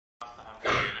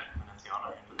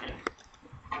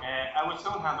I will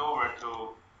soon hand over to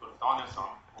Ulf Danielsson,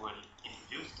 who will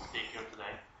introduce the speaker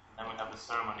today, and then we'll have the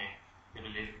ceremony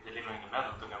delivering the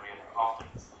medal to Gabriele after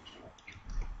this lecture.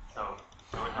 So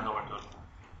I will hand over to Ulf.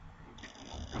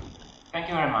 Thank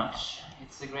you very much.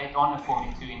 It's a great honor for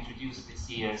me to introduce this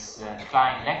year's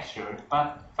Klein Lecture,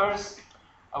 but first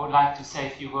I would like to say a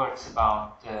few words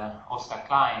about Oskar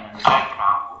Klein and the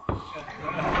background.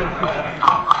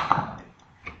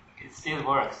 It still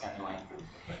works anyway.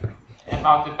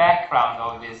 About the background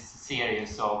of this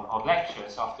series of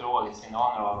lectures. After all, it's in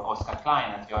honor of Oskar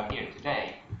Klein that you are here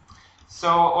today. So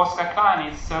Oskar Klein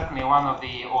is certainly one of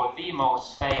the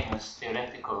most famous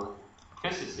theoretical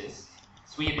physicists,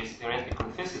 Swedish theoretical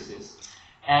physicist.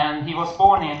 And he was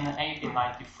born in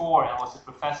 1894 and was a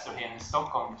professor here in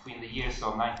Stockholm between the years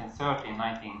of 1930 and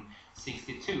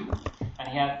 1962. And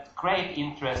he had great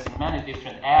interest in many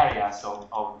different areas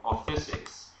of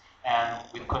physics, and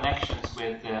with connections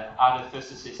with other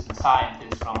physicists and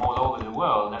scientists from all over the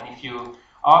world. And if you,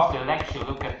 after the lecture,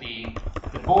 look at the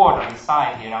board on the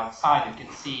side here outside, you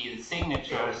can see the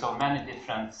signatures of many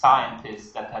different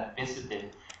scientists that had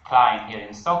visited Klein here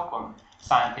in Stockholm.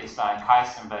 Scientists like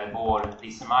Heisenberg, Bohr,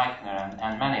 Lise Meitner,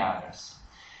 and many others.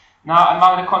 Now,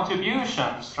 among the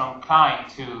contributions from Klein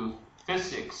to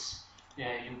physics, you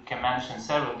can mention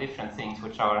several different things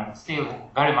which are still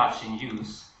very much in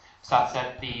use, such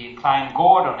as the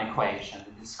Klein-Gordon equation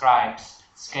that describes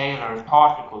scalar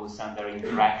particles and their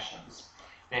interactions,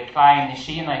 the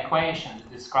Klein-Nishina equation that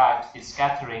describes the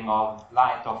scattering of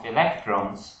light of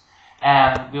electrons,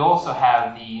 and we also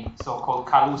have the so-called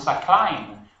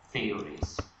Kaluza-Klein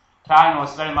theories. Klein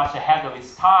was very much ahead of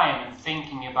his time in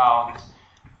thinking about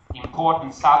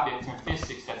important subjects in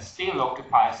physics that still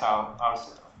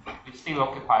we still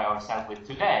occupy ourselves with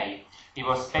today. He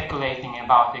was speculating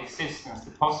about the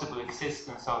possible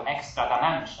existence of extra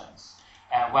dimensions,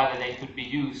 and whether they could be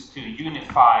used to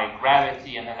unify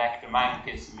gravity and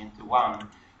electromagnetism into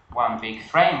one big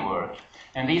framework.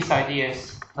 And these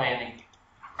ideas play a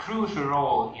crucial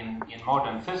role in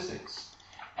modern physics.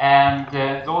 And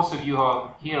those of you who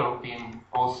are here who have been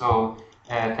also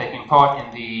taking part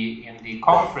in the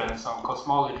conference on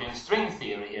cosmology and string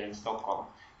theory here in Stockholm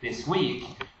this week,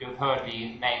 you've heard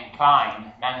the name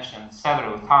Klein mentioned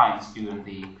several times during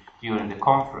the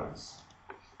conference.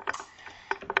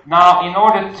 Now, in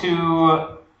order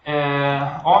to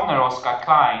honor Oskar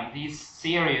Klein, this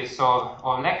series of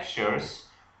lectures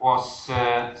was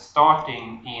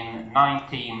starting in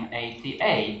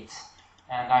 1988,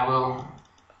 and I will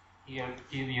here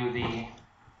give you the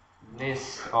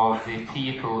list of the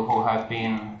people who have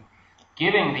been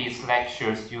giving these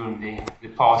lectures during the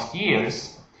past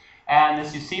years. And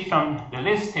as you see from the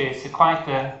list here, it's quite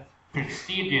a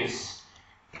prestigious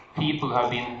people who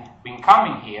have been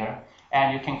coming here,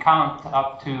 and you can count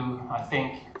up to, I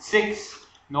think, 6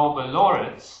 Nobel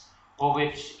laureates, of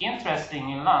which,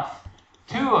 interestingly enough,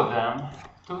 2 of them,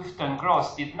 Tuft and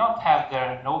Gross, did not have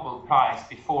their Nobel Prize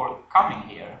before coming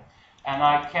here. And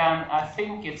I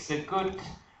think it's a good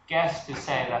guess to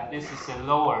say that this is a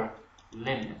lower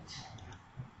limit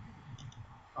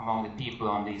among the people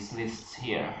on these lists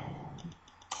here.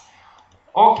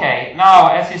 Okay, now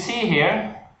as you see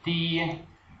here, the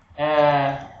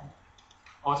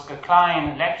Oskar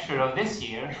Klein lecture of this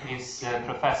year is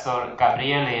Professor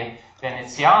Gabriele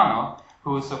Veneziano,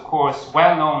 who is of course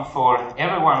well known for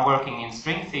everyone working in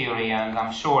string theory, and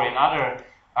I'm sure in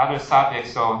other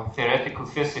subjects of theoretical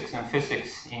physics and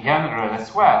physics in general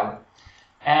as well.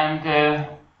 And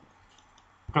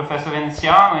Professor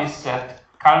Veneziano is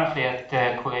currently at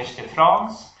Collège de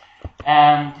France,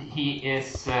 and he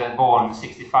is born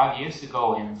 65 years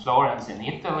ago in Florence in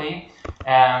Italy,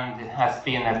 and has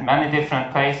been at many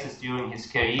different places during his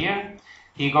career.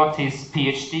 He got his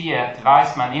PhD at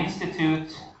Weizmann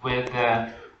Institute with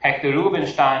Hector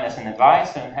Rubinstein as an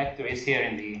advisor, and Hector is here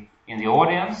in the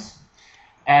audience.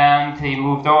 And he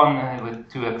moved on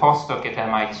to a postdoc at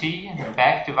MIT, and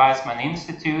back to Weizmann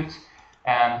Institute,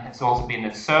 and has also been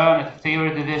at CERN at the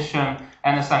theory division,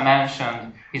 and as I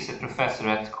mentioned, he's a professor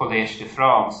at Collège de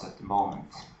France at the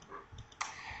moment.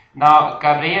 Now,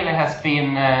 Gabriele has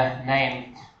been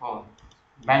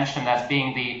mentioned as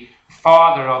being the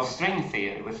father of string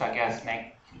theory, which I guess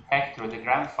makes Hector the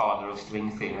grandfather of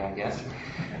string theory, I guess.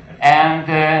 And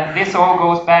this all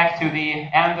goes back to the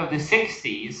end of the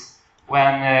 60s,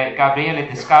 when Gabriele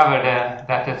discovered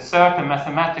that a certain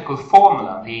mathematical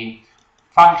formula, the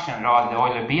function, rather the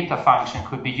Euler beta function,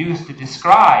 could be used to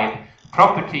describe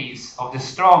properties of the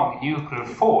strong nuclear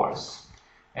force.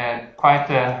 Quite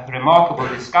a remarkable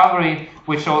discovery,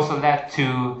 which also led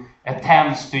to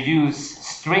attempts to use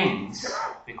strings,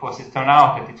 because it turned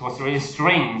out that it was really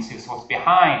strings, it was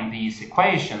behind these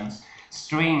equations.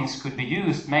 Strings could be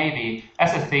used maybe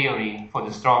as a theory for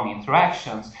the strong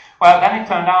interactions. Well, then it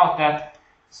turned out that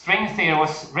string theory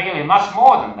was really much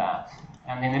more than that.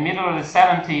 And in the middle of the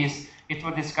 70s, it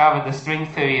was discovered that string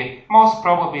theory most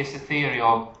probably is a theory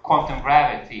of quantum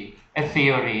gravity, a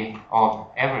theory of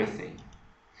everything.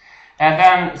 And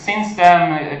then, since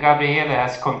then, Gabriele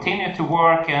has continued to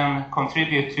work and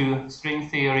contribute to string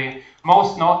theory,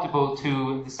 most notable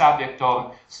to the subject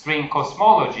of string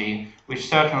cosmology, which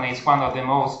certainly is one of the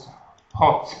most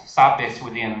hot subjects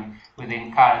within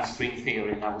current string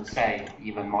theory, and I would say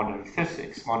even modern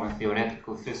physics, modern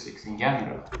theoretical physics in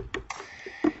general.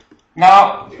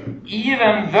 Now,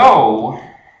 even though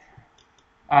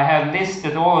I have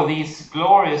listed all of these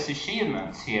glorious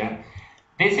achievements here,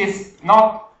 this is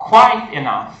not quite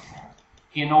enough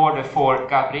in order for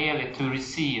Gabriele to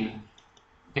receive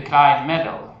the Klein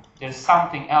Medal. There's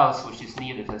something else which is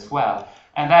needed as well,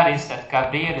 and that is that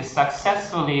Gabriele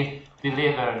successfully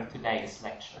deliver today's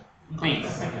lecture.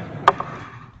 Please.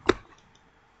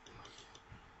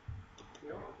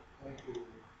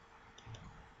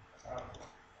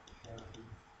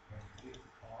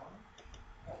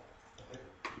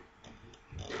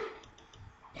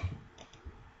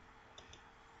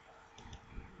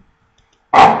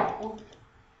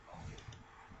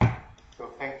 So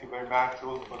thank you very much,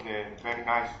 Ulf, for the very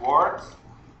nice words.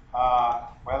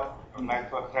 Well, I'd like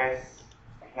to address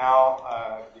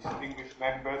now distinguished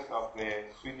members of the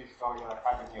Swedish Royal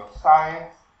Academy of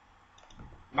Science,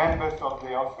 members of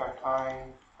the Oskar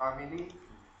Klein family,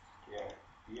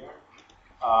 here,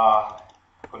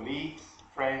 colleagues,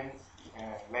 friends,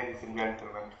 ladies and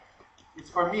gentlemen. It's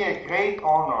for me a great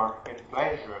honor and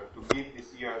pleasure to give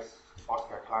this year's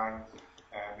Oskar Klein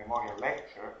Memorial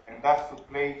Lecture, and thus to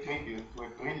pay tribute to a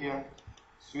brilliant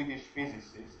Swedish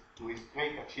physicist, to his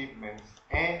great achievements,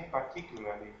 and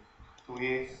particularly to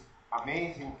his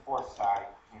amazing foresight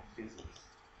in physics.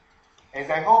 As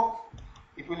I hope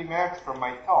it will emerge from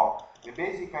my talk, the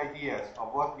basic ideas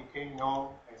of what became known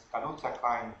as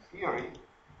Kaluza-Klein theory,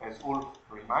 as Ulf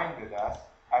reminded us,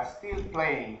 are still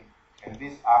playing, and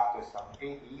this after some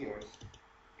 80 years,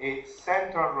 a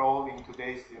central role in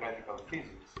today's theoretical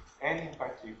physics, and in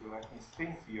particular in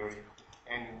string theory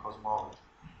and in cosmology,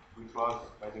 which was,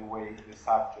 by the way, the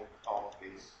subject of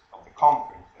the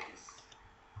conference that is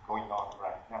going on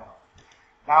right now.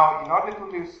 Now, in order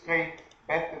to illustrate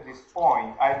better this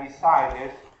point, I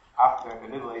decided, after a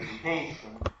little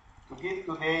hesitation, to give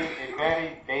today a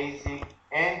very basic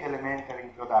and elementary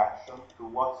introduction to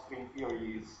what string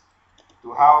theory is,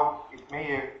 to how it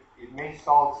may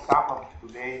solve some of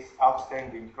today's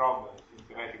outstanding problems in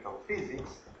theoretical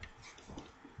physics,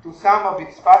 to some of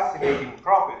its fascinating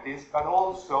properties, but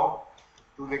also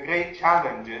to the great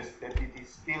challenges that it is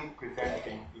still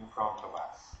presenting in front of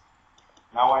us.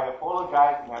 Now, I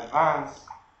apologize in advance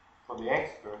to the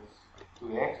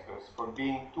experts for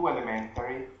being too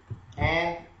elementary,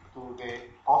 and to the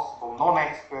possible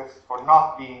non-experts for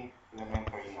not being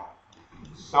elementary enough.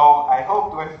 So I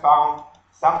hope to have found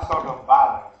some sort of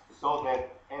balance so that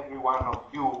every one of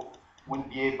you will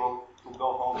be able to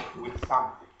go home with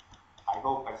something. I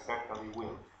hope I certainly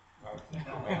will.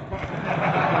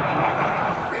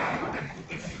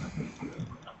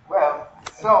 Well,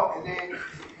 so in the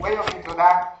way of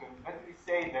introduction, let me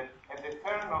say that at the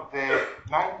turn of the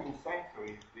 19th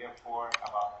century, therefore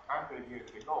about 100 years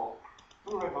ago,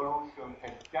 two revolutions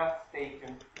had just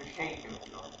shaken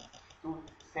two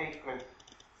sacred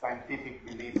scientific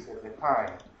beliefs at the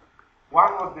time.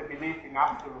 One was the belief in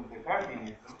absolute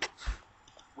determinism,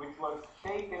 which was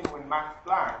shaken when Max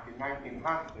Planck in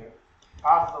 1900,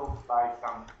 puzzled by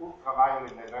some ultraviolet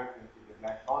divergence in the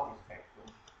black body spectrum,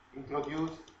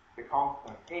 introduced the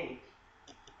constant H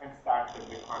and started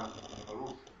the quantum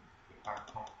revolution, the Planck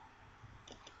constant.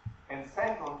 And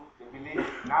second, the belief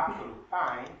in absolute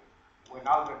time, when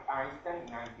Albert Einstein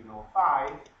in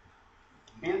 1905,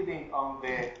 building on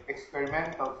the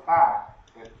experimental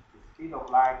fact that the speed of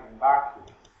light in vacuum,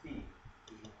 c,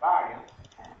 is invariant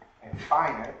and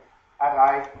finite,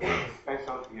 arrived at a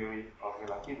special theory of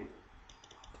relativity.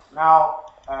 Now,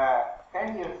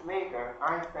 10 years later,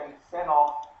 Einstein set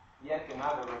off yet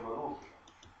another revolution.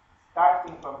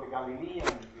 Starting from the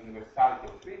Galilean universality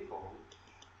of threefold,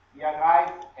 he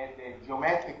arrived at a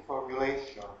geometric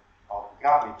formulation of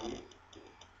gravity,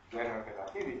 general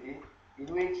relativity, in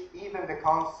which even the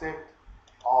concept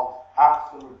of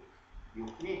absolute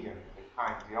Euclidean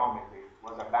time geometry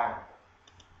was abandoned.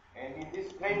 And in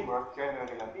this framework, general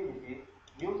relativity,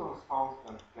 Newton's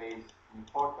constant plays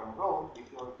important role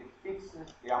because it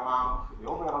fixes the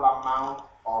overall amount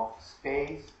of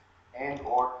space and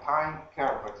or time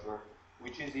curvature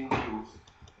which is induced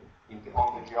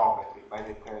on the geometry by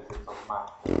the presence of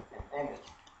matter and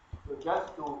energy. So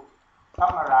just to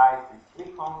summarize, these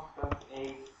three constants A,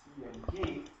 C, and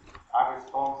G are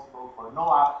responsible for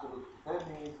no absolute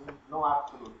determinism, no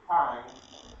absolute time,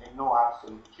 and no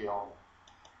absolute geometry.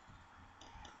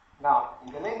 Now,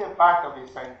 in the later part of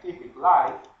his scientific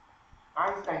life,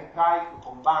 Einstein tried to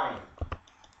combine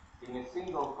in a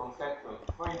single conceptual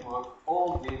framework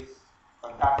all these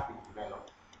fantastic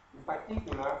developments. In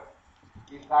particular,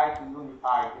 he tried to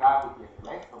unify gravity and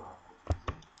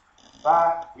electromagnetism,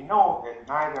 but we know that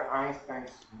neither Einstein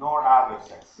nor others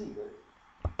succeeded.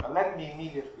 But let me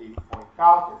immediately point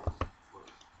out, as was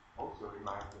also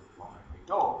reminded a moment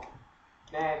ago,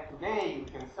 that today you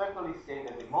can certainly say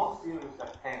that the most serious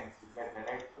attempts in that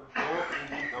direction were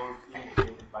indeed those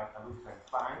initiated by Kaluza and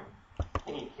Klein,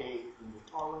 AK in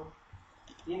the column,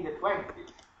 in the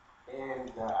 20s.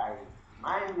 And I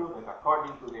remind you that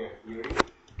according to their theory,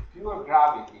 pure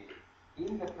gravity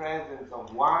in the presence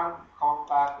of one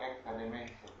compact extra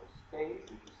dimension of space,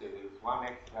 if you say there is one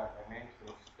extra dimension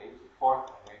of space, a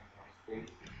fourth dimension of space,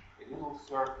 a little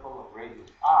circle of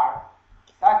radius r,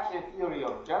 such a theory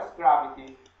of just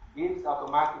gravity gives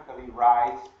automatically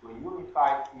rise to a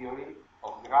unified theory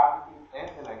of gravity and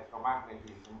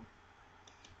electromagnetism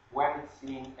when it's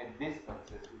seen at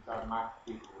distances which are much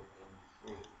different in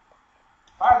this way.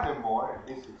 Furthermore,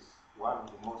 and this is one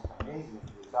of the most amazing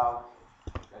results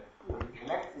of that theory,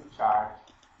 electric charge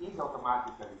is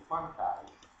automatically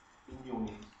quantized in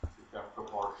units which are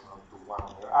proportional to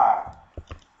 1/r.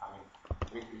 I mean,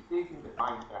 strictly speaking, the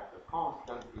time factor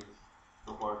constant is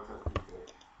proportional to the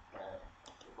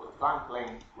Planck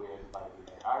length squared by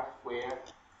the r squared.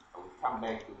 I will come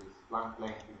back to this Planck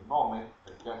length in a moment,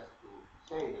 but just to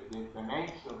say that the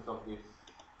dimensions of this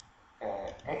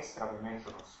extra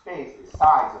dimension of space, the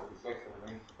size of this extra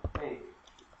dimension of space,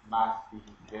 must be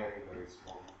very, very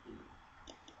small indeed.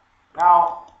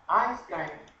 Now, Einstein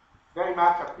very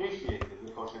much appreciated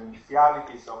the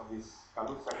potentialities of this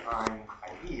Kaluza-Klein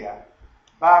idea,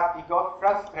 but he got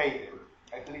frustrated,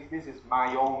 at least this is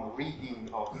my own reading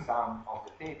of some of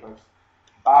the papers,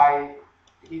 by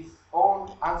his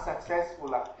own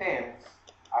unsuccessful attempts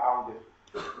around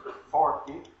the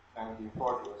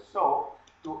 1940 or so,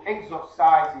 to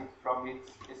exorcise it from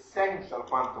its essential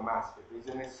quantum aspect.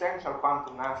 There's an essential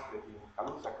quantum aspect in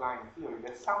Kaluza-Klein theory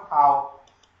that somehow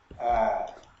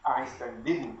Einstein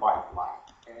didn't quite like.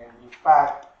 And in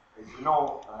fact, as you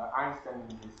know, Einstein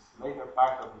in his later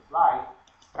part of his life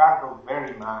struggled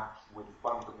very much with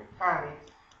quantum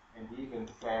mechanics, and he even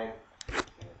said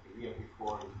a year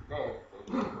before his death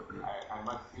that I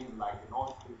must seem like an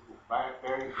ostrich who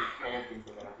buries his head in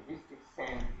the relativistic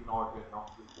sense in order not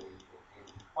to face the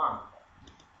quantum.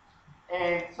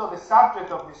 And so the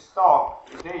subject of this talk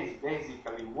today is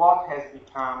basically what has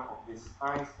become of this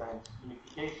Einstein's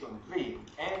unification dream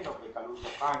and of the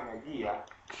Kaluza-Klein idea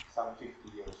some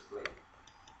 50 years later.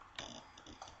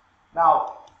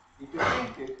 Now, if you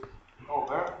think it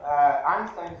over,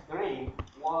 Einstein's dream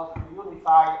was to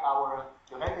unify our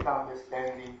theoretical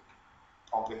understanding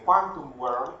of the quantum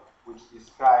world, which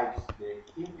describes the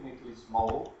infinitely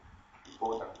small,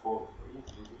 quote unquote,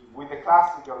 infinitely, with the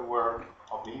classical world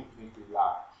of the infinitely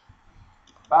large.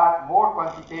 But more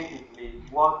quantitatively,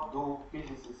 what do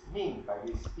physicists mean by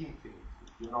this infinity?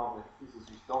 You know that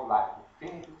physicists don't like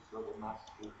infinity, so they must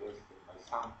replace it by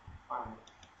some finite.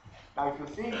 Now, if you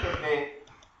think that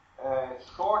the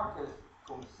shortest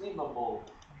conceivable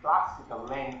classical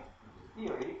length in the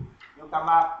theory, you come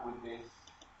up with this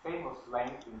famous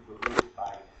length introduced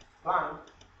by Planck.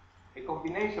 A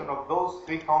combination of those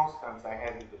three constants I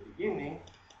had at the beginning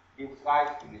gives rise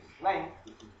to this length,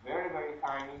 which is very, very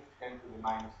tiny, 10 to the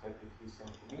minus 33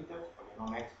 centimeters, for the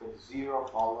non-expert 0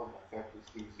 followed by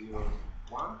 33 zeros,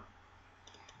 1,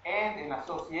 and an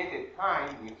associated time,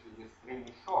 which is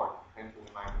extremely short, 10 to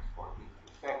the minus 42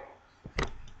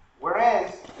 seconds.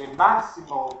 Whereas the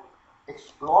maximal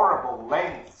explorable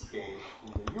length scale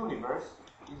in the universe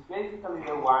is basically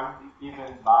the one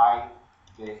given by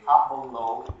the Hubble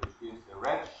law, which gives the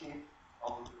redshift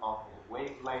of the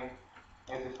wavelength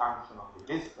as a function of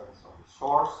the distance of the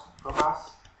source from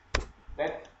us.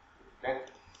 That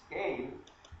scale,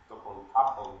 so-called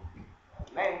Hubble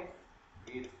length,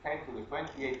 is 10 to the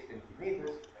 28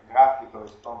 centimeters, and roughly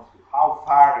corresponds to how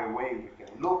far away we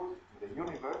can look in the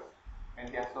universe, and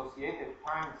the associated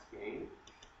time scale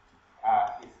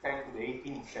is 10 to the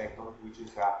 18 seconds, which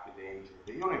is roughly the age of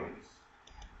the universe.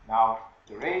 Now,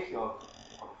 the ratio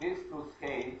of these two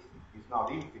scales is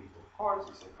not infinite, of course,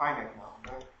 it's a finite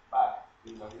number, but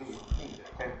with a little thing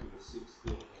that 10 to the 60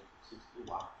 or 10 to the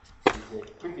 61 is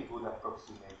a pretty good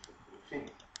approximation to the thing.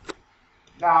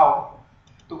 Now,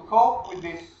 to cope with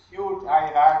this huge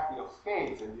hierarchy of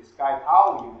scales and describe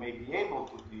how you may be able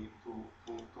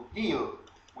to deal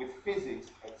with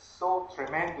physics at so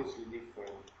tremendously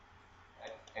different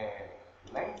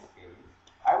length scales,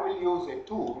 I will use a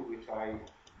tool which I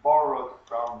borrowed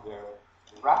from the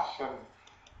Russian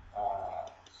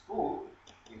school.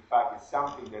 In fact, it's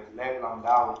something that Lev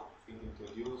Landau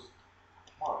introduced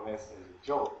more or less as a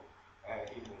joke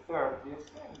in the 30s,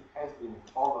 and it has been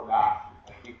followed up.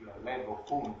 In particular, Lev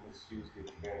Okun has used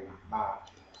it very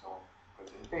much in his own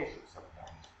presentation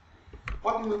sometimes.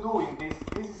 What do you do in this?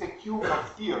 This is a cube of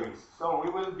theories, so we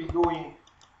will be doing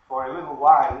for a little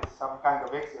while some kind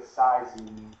of exercise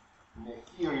in the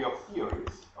theory of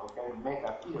theories, okay,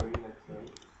 meta theory, let's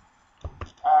say.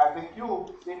 The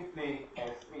cube simply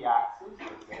has three axes,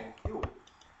 the same cube.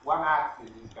 One axis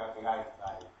is characterized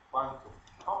by quantum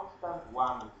constant,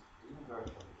 one is the inverse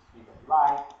of the speed of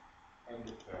light, and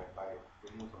the third by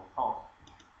the Newton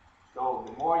constant. So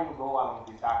the more you go along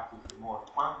this axis, the more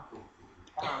quantum you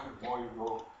become. The more you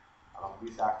go along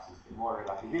this axis, the more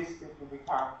relativistic you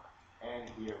become. And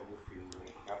here we feel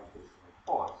the gravitational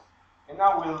force. And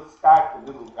now we'll start a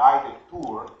little guided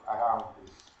tour around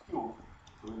this cube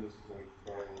to illustrate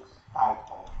various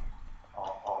types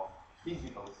of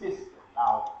physical systems.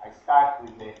 Now, I start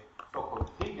with the so-called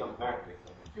trivial vertex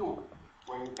of the cube,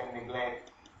 where you can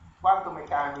neglect quantum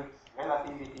mechanics,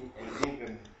 relativity, and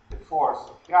even the force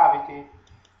of gravity.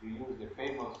 You use the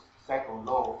famous second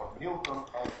law of Newton,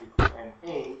 F equals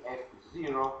ma, F is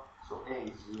 0, so A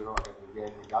is 0, and you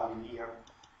get a Galilean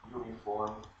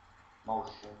uniform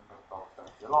motion at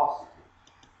constant velocity.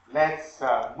 Let's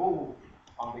move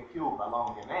on the cube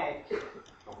along an edge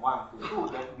from 1 to 2.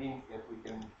 That means that we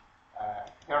can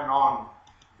turn on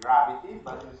gravity,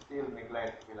 but we still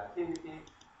neglect relativity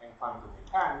and quantum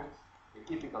mechanics. A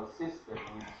typical system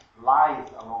which lies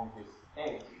along this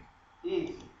edge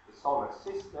is the solar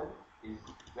system, is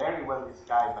very well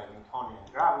described by Newtonian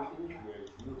gravity. There is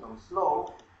Newton's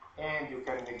law, and you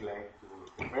can neglect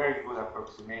a very good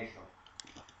approximation,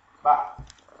 but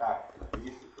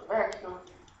relativistic correction,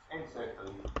 and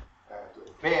certainly to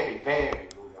a very, very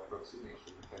good approximation,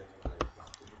 you can neglect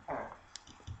quantum mechanics.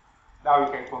 Now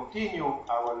you can continue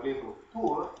our little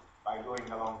tour by going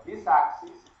along this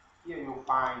axis. Here you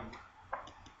find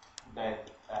that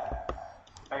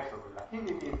special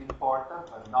relativity is important,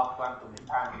 but not quantum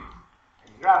mechanics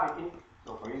and gravity.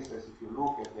 So for instance, if you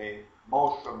look at the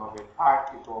motion of a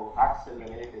particle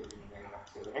accelerated in an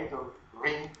accelerator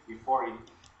ring before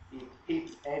it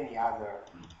hits any other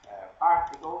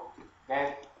particle,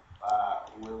 that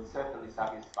will certainly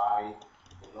satisfy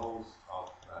the laws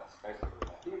of special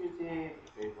relativity,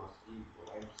 the famous E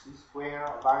equal mc square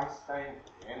of Einstein,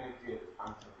 the energy as a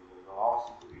function of the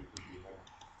velocity will be given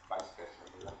by special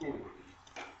relativity.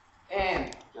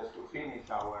 And just to finish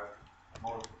our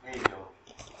most trivial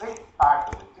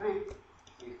part of the trip,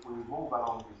 if we move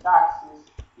along this axis,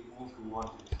 it means we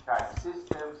want to describe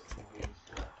systems in which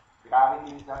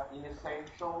gravity is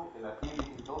inessential,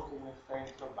 relativity is also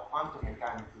inessential, but quantum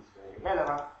mechanics is very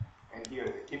relevant. And here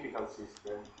the typical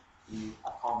system is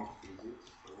atomic physics,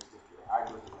 for instance, the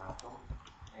hydrogen atom.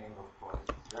 And of course,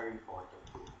 it's very important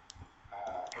to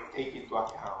take into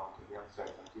account the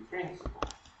uncertainty principle.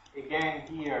 Again,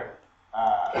 here,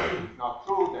 it's not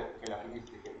true that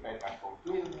relativistic effects are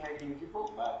completely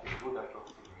negligible, but a good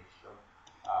approximation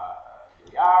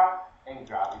they are, and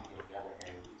gravity, on the other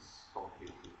hand, is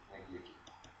completely negligible.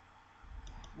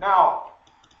 Now,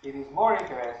 it is more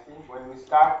interesting when we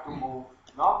start to move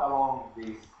not along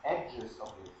these edges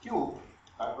of the cube,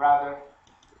 but rather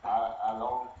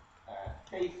along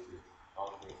faces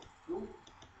of the cube.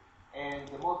 And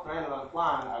the most relevant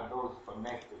one are those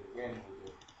connected again with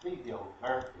the trivial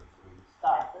vertex where we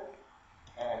started.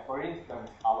 For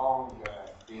instance, along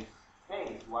this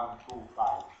face 1, 2,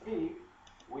 5, 3,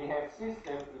 we have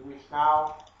systems in which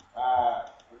now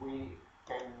we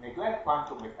can neglect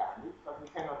quantum mechanics, but we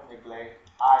cannot neglect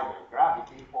either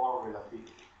gravity or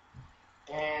relativity.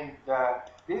 And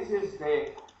this is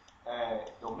the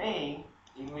domain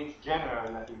in which general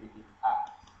relativity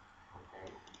acts.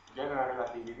 Okay? General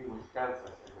relativity, which tells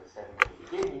us, as I said in the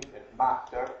beginning, that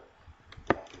matter,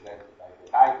 represented by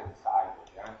the right-hand side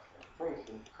of the Einstein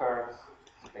equation, curves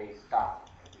space-time.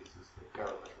 And this is the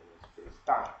curvature of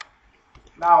space-time.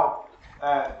 Now,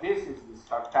 this is the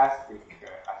sarcastic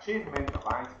achievement of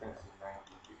Einstein in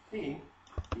 1915.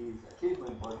 His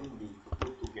achievement was indeed to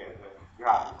put together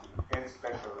gravity and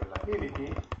special relativity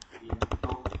into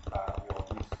what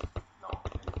is known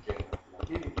as general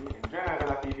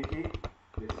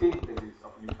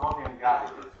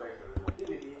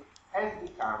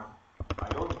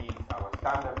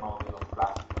standard model of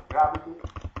classical gravity.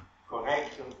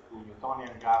 Corrections to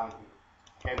Newtonian gravity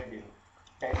have been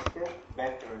tested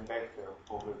better and better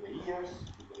over the years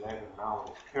to the level now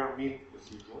of per-meter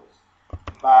precisions.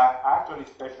 But actually,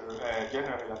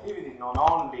 general relativity not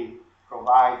only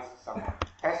provides some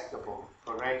testable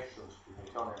corrections to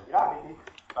Newtonian gravity,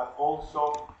 but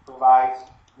also provides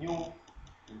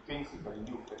intrinsically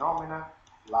new phenomena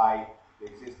like the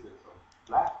existence of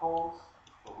black holes,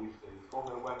 for which there is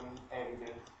overwhelming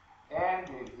evidence, and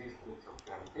the existence of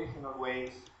gravitational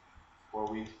waves, for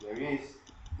which there is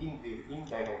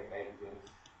indirect evidence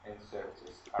and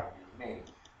searches are being made.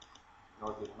 In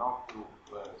order not to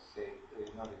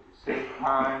save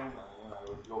time, I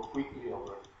will go quickly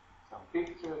over some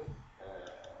pictures.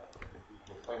 In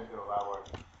the center of our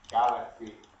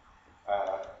galaxy,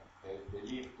 is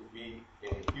believed to be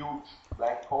a huge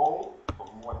black hole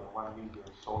of more than 1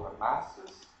 million solar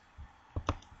masses.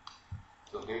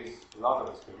 So there is a lot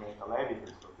of experimental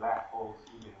evidence for black holes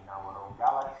even in our own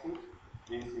galaxy.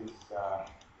 This is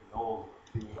an old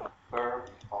curve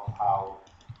of how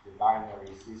the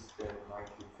binary system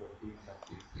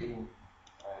 1913-16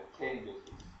 changes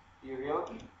its period.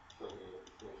 So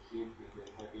the shift in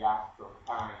the reactor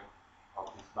time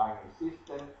of this binary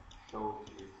system shows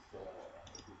this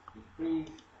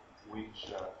decrease,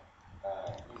 which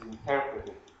is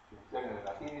interpreted in general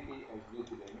relativity as due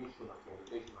to the emission of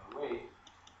gravitational waves.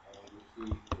 And you see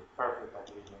the perfect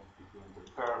agreement between the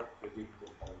curve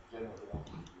predicted by general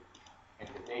relativity and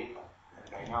the data. And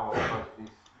by now, of course,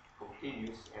 this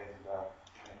continues, and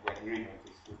the agreement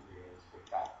is still very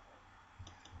spectacular.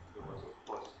 There was, of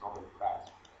course, Nobel Prize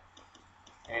for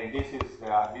that. And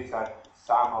these are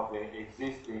some of the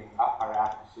existing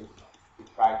apparatuses to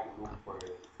try to look for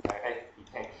a direct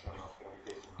detection of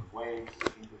gravitational waves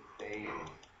in the space,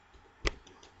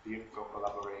 virtual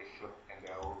collaboration, and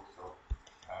there are also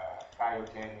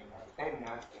cryogenic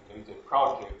antennas, and there is a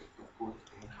project to put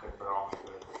an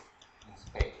interferometer in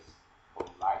space for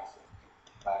LISA.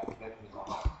 But let me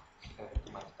not spend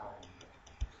too much time on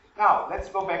that. Now, let's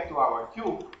go back to our tube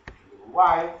a little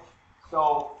while.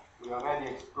 So, we already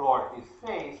explored this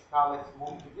phase. Now, let's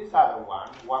move to this other one,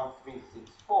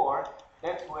 1364.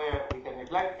 That's where we can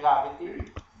neglect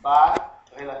gravity, but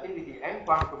relativity and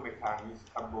quantum mechanics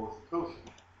are both crucial.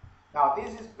 Now,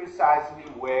 this is precisely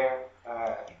where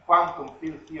quantum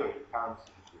field theory comes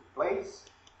into place.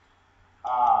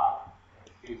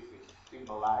 This is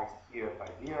symbolized here by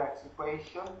Dirac's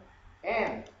equation.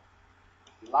 And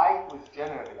like with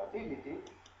general relativity,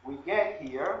 we get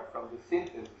here, from the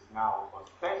synthesis now of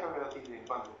special relativity and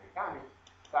quantum mechanics,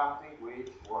 something which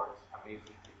works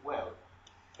amazingly well.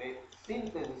 The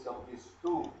synthesis of these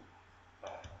two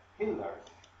pillars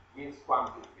gives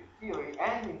quantum field theory,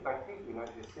 and in particular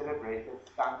the celebrated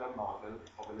standard model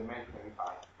of elementary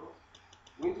particles,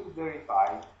 which is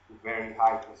verified to very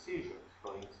high precisions,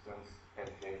 for instance,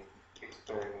 at the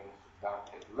experiments done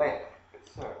at LEG, at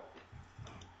CERN.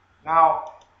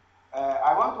 Now,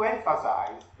 I want to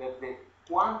emphasize that the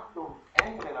quantum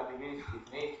and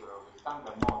relativistic nature of the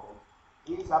standard model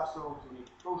is absolutely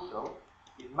crucial.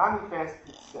 It manifests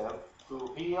itself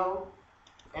through real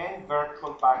and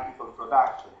virtual particle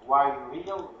production. Why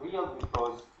real? Real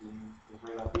because in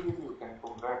relativity you can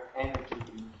convert energy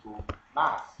into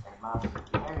mass and mass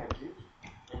into energy.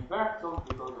 And virtual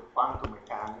because of quantum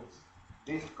mechanics,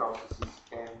 these processes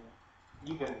can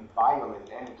even violate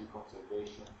energy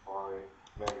conservation for a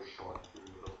very short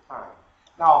period of time.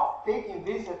 Now, taking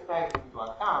this effect into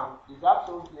account is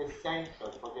absolutely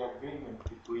essential for the agreement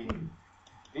between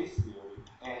this theory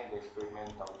and the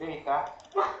experimental data.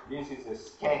 This is a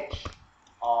sketch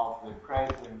of the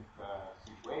present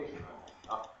situation.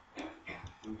 Not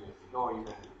 2 years ago, even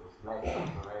because LEG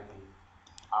was already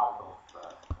out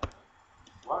of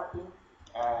working.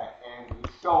 And it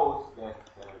shows that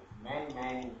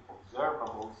many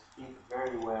observables fit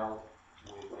very well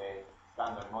with the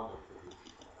standard model prediction.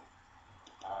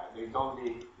 There is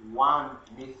only one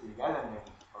missing element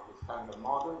of the standard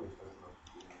model, which has not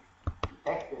been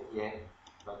detected yet,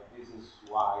 but this is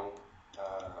why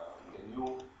the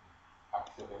new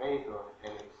accelerator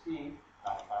LHC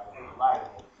that has arrived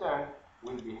at CERN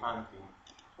will be hunting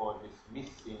for this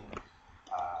missing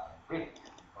brick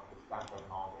of the standard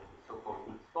model, the so-called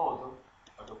Higgs boson.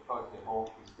 But of course, the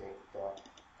hope is that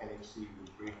LHC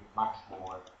will bring much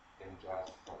more than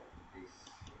just this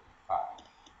part.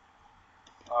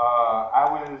 I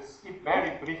will skip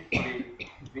very briefly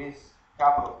this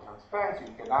couple of transparencies.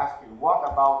 You can ask me, what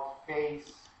about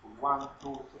phase 1,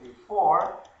 2, 3,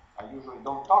 4? I usually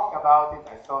don't talk about it.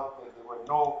 I thought that there were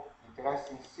no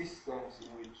interesting systems in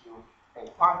which you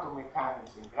quantum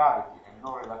mechanics and gravity and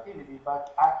no relativity,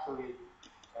 but actually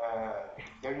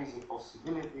there is a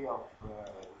possibility of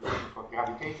looking for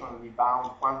gravitationally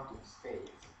bound quantum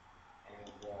states.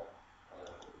 And if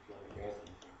you're interested,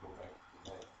 you can go back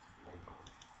to that later.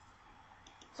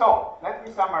 So, let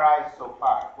me summarize so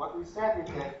far. What we said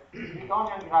is that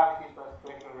Newtonian gravity plus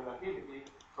special relativity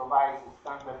provides a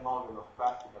standard model of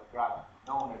classical gravity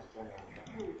known as general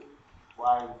relativity,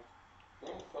 while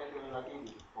then special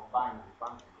relativity combined with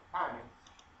quantum mechanics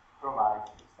provides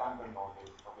a standard model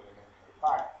of elementary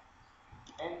particles.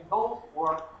 And both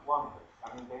work wonders.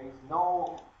 I mean, there is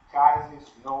no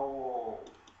crisis, no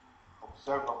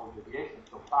observable deviation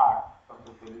so far from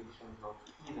the predictions of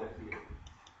either theory.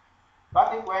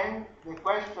 But when the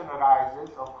question arises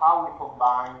of how we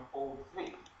combine all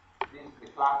three, this is the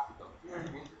classical theory,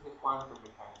 this is the quantum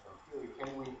mechanical theory,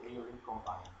 can we really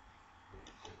combine the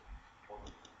two?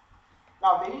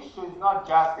 Now, the issue is not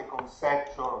just a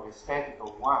conceptual or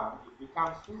aesthetical one, it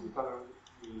becomes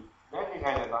physically very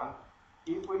relevant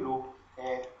if we look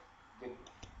at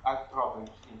problems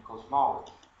in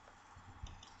cosmology.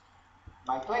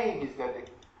 My claim is that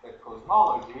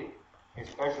cosmology,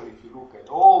 especially if you look at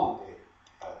all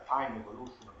the time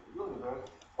evolution of the universe,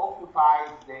 occupies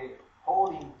the whole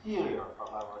interior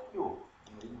of our cube.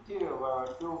 In the interior of our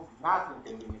cube, nothing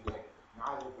can be neglected,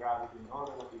 neither gravity, nor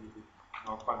relativity,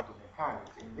 nor quantum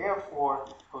mechanics. And therefore,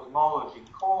 cosmology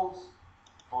calls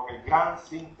for a grand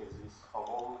synthesis of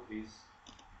all these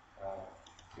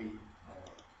three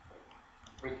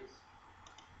bricks.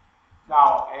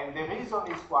 Now, and the reason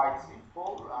is quite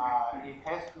simple. It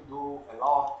has to do a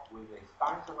lot with the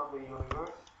expansion of the universe.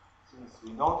 Since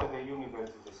we know that the universe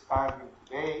is expanding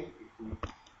today, if we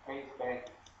trace back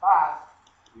its past,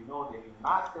 we know that it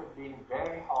must have been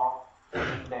very hot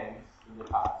and dense in the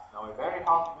past. Now, a very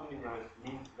hot universe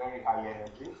means very high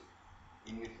energies,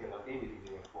 in which relativity,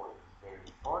 therefore, is very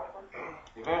important.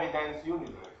 A very dense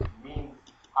universe means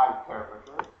high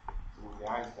curvature, through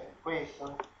the Einstein equation,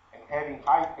 and having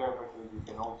high curvature, you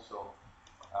can also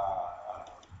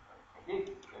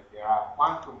predict that there are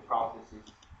quantum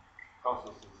processes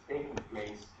taking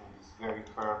place in this very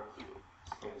curved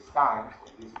space-time.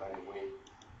 So this, by the way,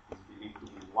 is believed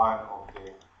to be one of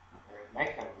the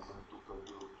mechanisms to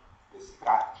produce the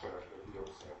structure that we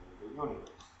observe in the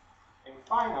universe. And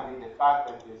finally, the fact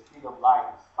that the speed of light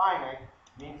is finite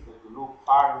means that to look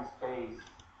far in space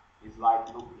is like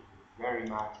looking very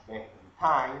much back in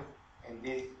time, and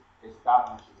this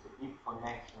establishes a deep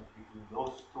connection between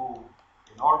those two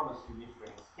enormously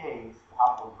different scales, the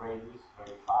Hubble radius,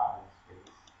 very far in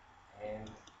space, and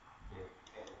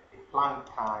the Planck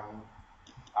time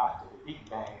after the Big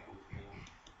Bang, which means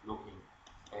looking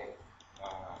back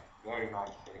very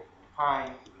much back in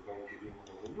time to the very beginning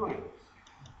of the universe.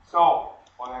 So,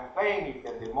 what I'm saying is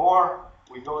that the more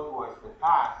we go towards the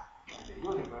past in the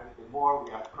universe, the more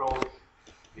we approach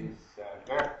this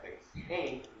vertex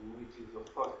A, which is,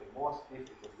 of course, the most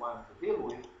difficult one to deal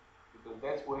with, because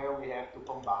that's where we have to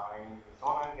combine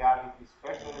Newtonian gravity,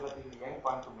 special relativity, and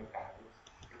quantum mechanics.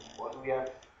 What we have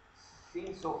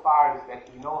seen so far is that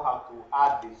we know how to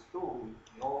add these two,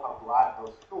 we know how to add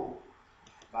those two,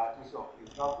 but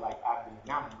it's not like adding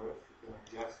numbers. You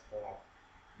can just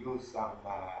use some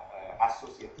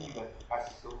associativity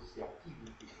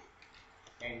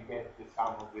and get the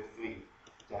sum of the three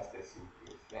just as simply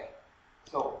as that.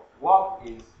 So, what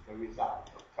is the result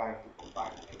of trying to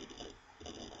combine everything?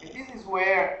 And this is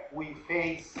where we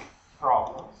face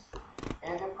problems,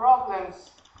 and the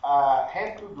problems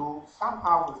have to do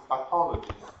somehow with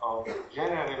pathologies of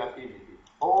general relativity,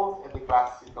 both at the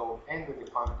classical and at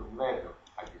the quantum level,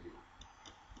 I believe.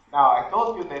 Now, I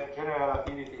told you that general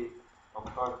relativity, of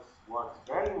course, works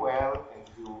very well as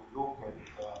you look at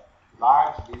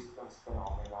large distance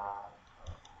phenomena,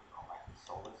 like the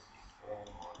solar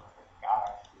system or the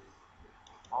galaxies, the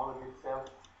cosmology itself.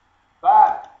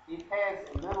 But it has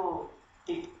a little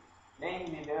hit.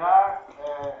 Namely, there are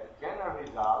general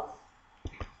results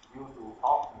due to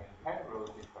Hoffman and Penrose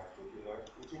in particular,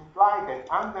 which imply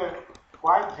that under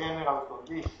quite general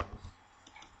conditions,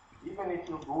 even if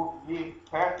you give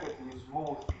perfectly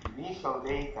smooth initial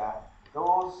data,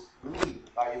 those lead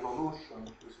by evolution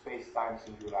to space-time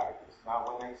singularities. Now,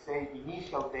 when I say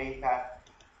initial data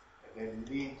that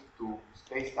lead to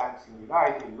space-time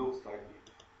singularity, it looks like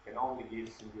it can only give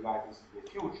singularities in the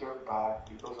future, but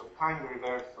because of time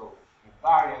reversal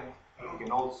invariant, you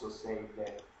can also say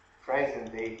that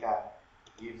present data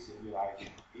gives singularity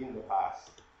in the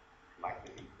past, like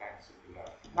the Big Bang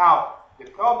singularity. Now, the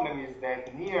problem is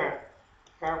that near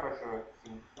curvature,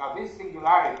 now these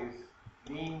singularities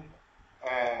mean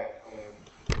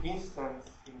instants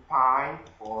in time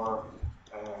for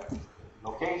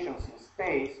locations in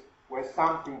space where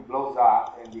something blows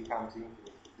up and becomes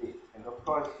infinitely big. And of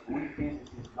course, we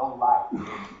physicists don't like those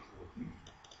situations.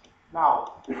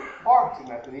 Now,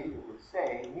 fortunately, you would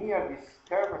say, near these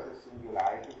curvature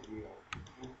singularities, the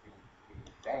infinitely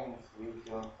dense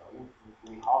regions or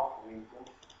infinitely hot regions,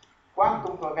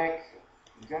 quantum corrections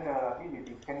in general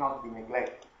relativity cannot be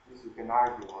neglected. This you can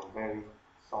argue on very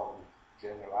solid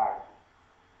general arguments.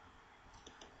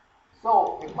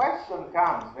 So the question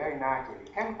comes very naturally,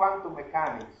 can quantum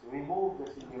mechanics remove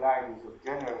the singularities of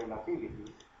general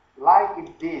relativity like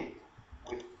it did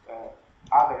with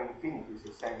other infinities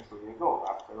a century ago?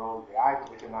 After all, the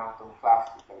hydrogen atom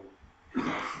classically is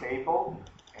unstable,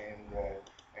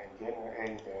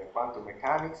 and quantum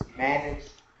mechanics managed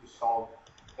to solve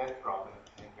that problem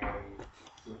in a very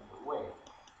simple way.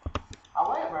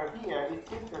 However, here it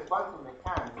seems that quantum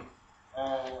mechanics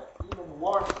even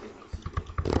worsens the situation.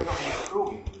 Instead of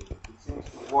improving it, it seems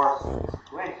to worsen the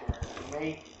situation and to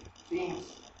make things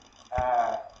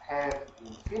have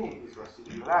infinities or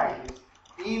singularities,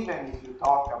 even if you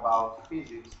talk about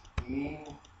physics being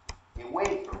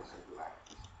away from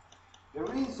singularities. The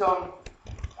reason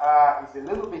is a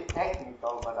little bit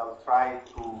technical, but I'll try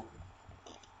to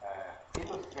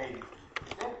illustrate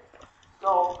it.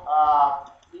 So,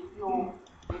 if you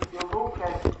look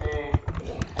at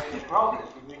the process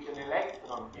in which an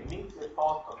electron emits a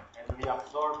photon and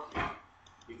reabsorbs it,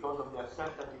 because of the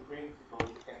uncertainty principle,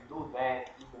 it can do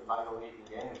that even violating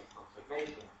the energy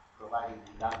conservation, provided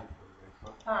it does it for a very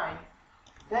short time.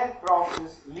 That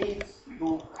process leads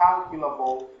to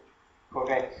calculable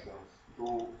corrections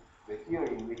to the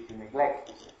theory in which you neglect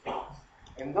these effects.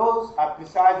 And those are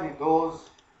precisely those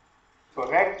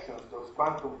corrections, those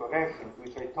quantum corrections,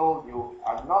 which I told you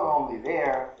are not only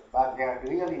there, but they are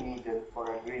really needed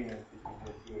for agreement between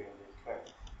the theory and the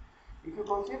experiment. If you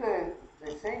consider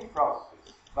the same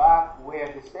process, but where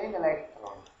the same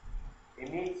electron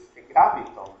emits a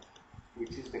graviton,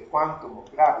 which is the quantum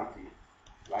of gravity,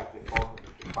 like the quantum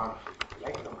of the quantum of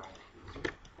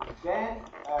electromagnetism, then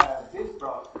this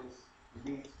process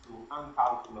leads to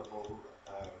uncalculable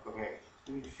corrections,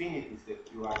 to infinities that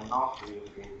you are not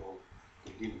really able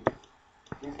to deal with.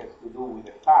 This has to do with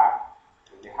the fact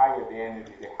that the higher the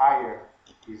energy, the higher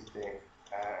is the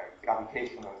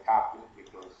gravitational coupling,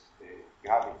 because the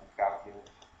gravity coupling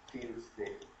feels the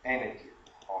energy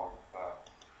of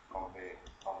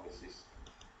the system.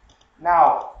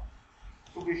 Now,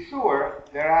 to be sure,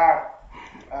 there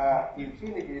are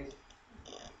infinities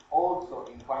also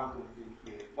in quantum field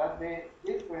theory, but the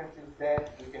difference is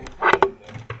that you can take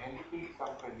them and keep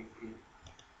some predictivity.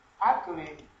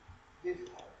 Actually, this,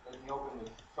 let me open this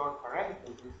short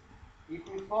parenthesis, if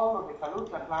we follow the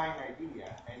Kaluza-Klein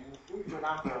idea and increase the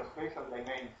number of spatial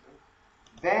dimensions,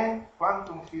 then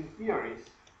quantum field theories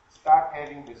start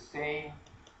having the same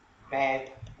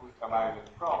bad ultraviolet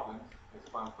problems as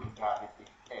quantum gravity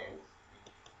has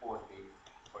in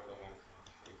 4-dimensional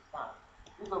space-time.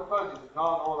 This, of course, is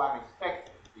not all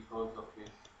unexpected because of this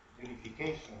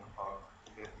unification of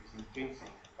this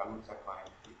intrinsic Kaluza-Klein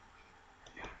theory.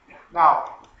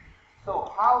 Now,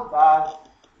 so how does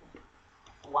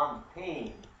one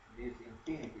tame these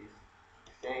infinities,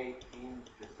 say, in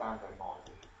the standard model?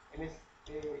 And a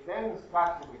very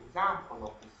instructive example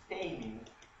of this taming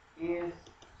is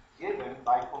given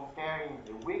by comparing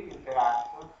the weak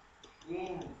interactions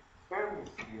in Fermi's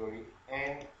theory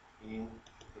and in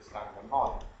the standard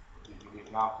model, which we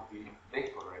believe now to be the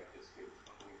correct description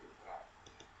of weak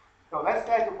interactions. So let's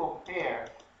try to compare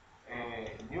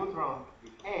neutron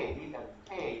decay, beta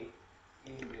decay,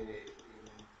 in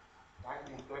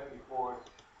 1934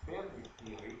 Fermi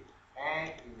theory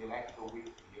and in the electroweak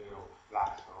theory of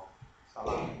Lasso,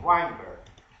 Salam, and Weinberg.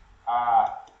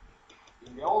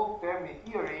 In the old Fermi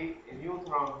theory, a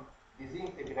neutron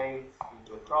disintegrates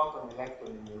into a proton,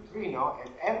 electron, and neutrino,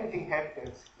 and everything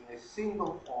happens in a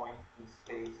single point in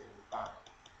space and time.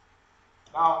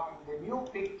 Now, in the new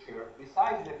picture,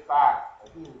 besides the fact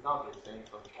that this is not the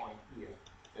central point here,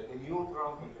 that the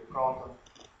neutrons and the proton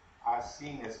are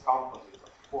seen as composites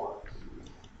of quarks,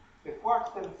 the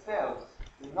quarks themselves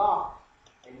do not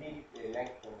emit the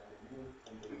electron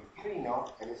and the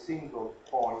neutrino at a single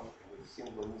point with a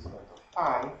single instant of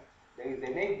time. There is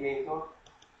a mediator,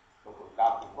 so-called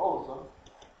Doppler boson,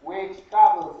 which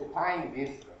travels a tiny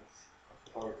distance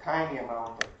for a tiny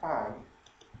amount of time,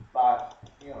 but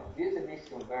this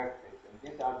initial vertex and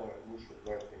this other initial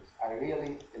vertex are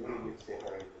really a little bit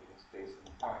separated in space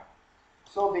and time.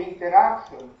 So the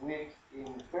interaction, which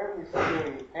in Fermi's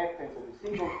theory happens at a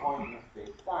single point in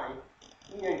space-time,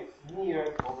 here it's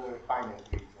mirrored over a finite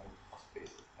region of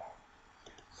space and time.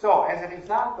 So, as a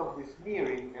result of this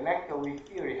mirroring, electron weak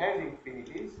theory has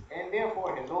infinities and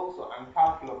therefore has also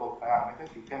uncalculable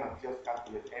parameters. You cannot just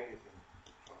calculate everything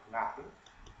from nothing.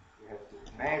 You have to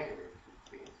measure it with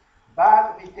things,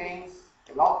 but retains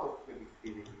a lot of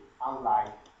predictivity,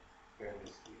 unlike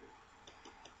Fermi's theory.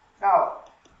 Now,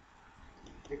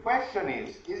 the question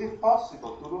is it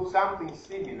possible to do something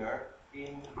similar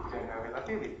in general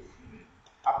relativity?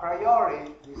 A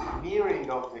priori, this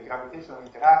mirroring of the gravitational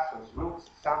interactions looks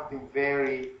something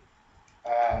very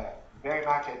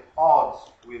much at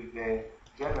odds with the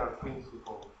general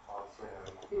principle of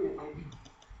general relativity,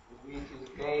 which is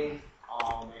based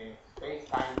on a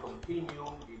space-time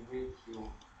continuum in which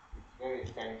it's very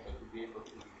essential to be able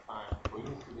to define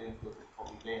coincidences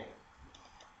of events.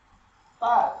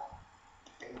 But,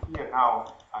 and here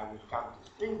now I will come to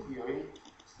string theory.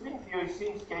 String theory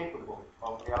seems capable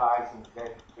of realizing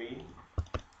that dream,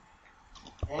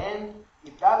 and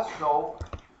it does so,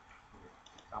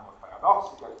 somewhat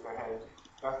paradoxically perhaps,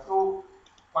 but through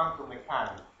quantum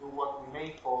mechanics, through what we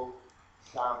may call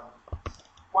some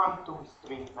quantum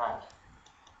string magic.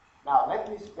 Now, let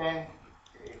me spend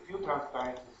a few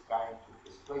transparencies trying to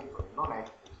explain for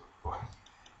non-experts, of course,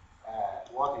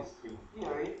 what is string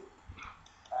theory.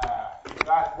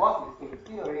 But what is string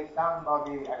theory?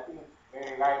 Somebody, I think,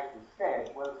 very rightly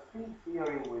said, well, string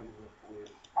theory with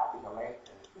capital S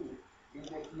and T is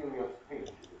the theory of strings,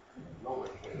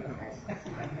 lowercase s.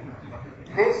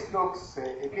 This looks a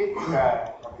bit of a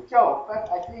joke, but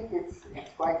I think it's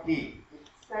quite deep. It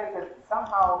says that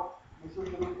somehow you should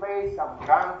replace some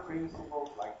ground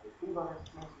principles like the equivalence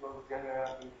principle of general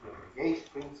relativity, the gauge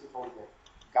principle that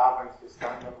governs the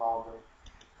standard model,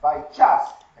 by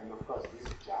just, and of course this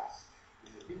just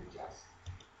is a big just,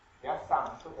 the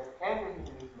assumption that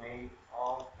everything is made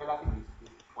of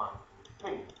relativistic quantum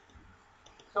strings.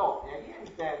 So the idea is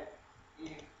that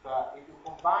if you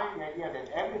combine the idea that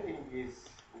everything is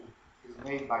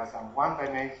made by some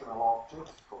one-dimensional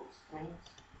objects called strings,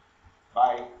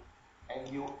 and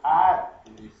you add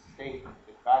to this statement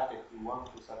the fact that you want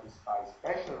to satisfy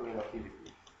special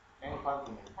relativity and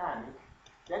quantum mechanics,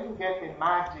 then you get a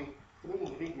magic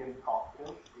three-ingredient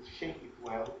cocktail. You shake it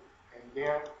well, and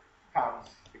there comes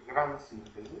the grand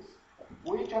synthesis,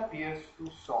 which appears to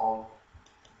solve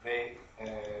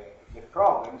the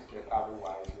problems that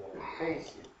otherwise we are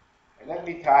facing. And let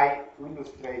me try to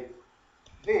illustrate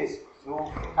this through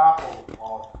a couple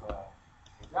of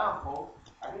examples.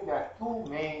 I think there are two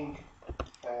main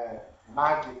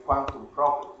magic quantum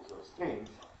properties of strings.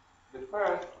 The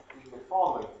first is the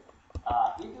following.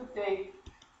 If you take,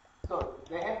 so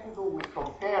they have to do with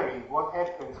comparing what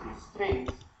happens with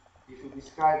strings if you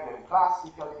describe them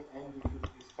classically and if you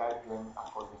describe them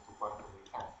according to quantum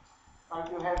mechanics. Now,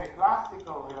 if you have a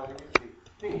classical relativistic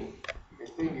string, the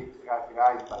string is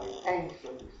characterized by a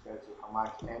tension, which tells you how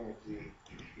much energy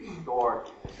is stored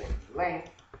in a certain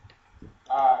length.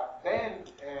 Then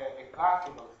a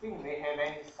classical string may have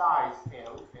any size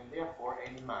L and therefore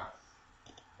any mass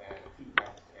T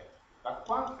times L. But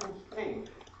quantum strings,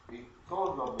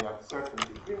 because of the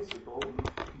uncertainty principle,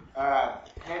 have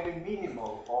a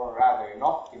minimal or rather an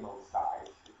optimal size,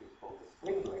 which is called the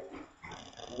string length,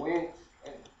 which,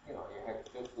 and, you have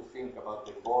just to think about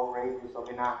the Bohr radius of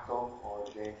an atom or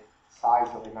the size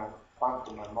of a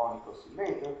quantum harmonic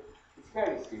oscillator. It's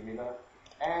very similar,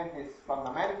 and this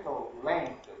fundamental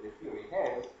length that the theory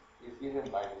has is given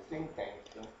by the string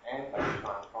tension and by the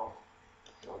Planck constant.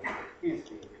 So this is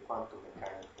the quantum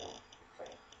mechanical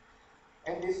thing.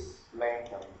 And this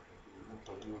length is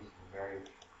introduced in a very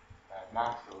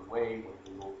natural way when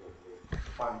you look at the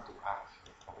quantum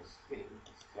action of a string.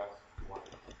 It's just you want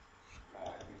to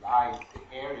divide the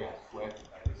area swept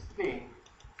by the string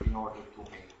in order to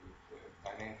make it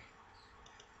dimensionless.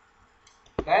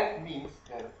 That means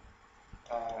that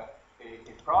a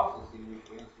process in which,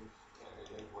 for instance,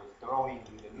 that was drawing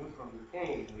with a neutron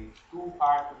decay, in which two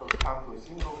particles come to a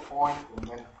single point and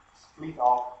then split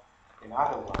off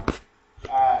another one,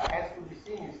 has to be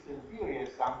seen in string theory as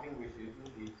something which is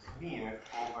indeed smeared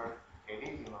over a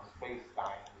region of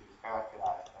space-time which is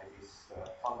characterized by this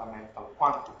fundamental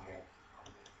quantum length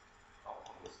of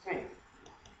the string.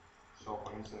 So,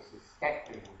 for instance, the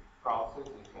scattering process,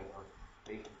 instead of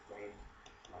taking place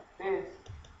like this,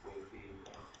 will be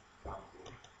something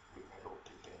which I hope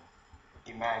you can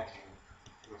imagine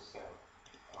yourself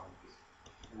from this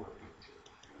poor picture.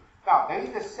 Now, there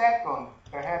is a second,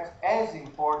 perhaps as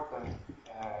important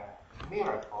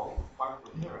miracle,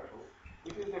 quantum miracle,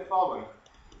 which is the following.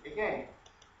 Again,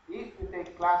 if you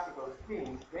take classical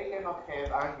strings, they cannot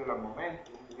have angular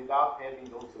momentum without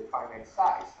having also a finite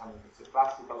size. I mean, it's a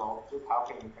classical object, how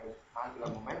can you have angular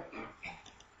momentum?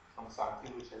 from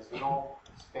something which has no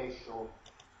spatial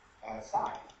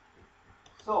size.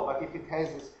 So, but if it has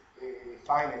a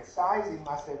finite size, it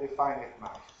must have a finite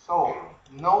mass. So,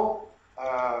 no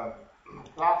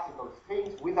classical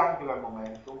strings with angular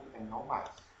momentum and no mass.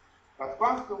 But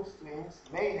quantum strings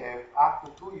may have up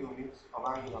to 2 units of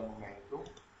angular momentum,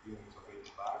 units of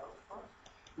h bar, of course,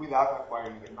 without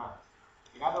acquiring a mass.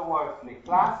 In other words, the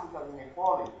classical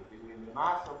inequality between the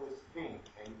mass of the string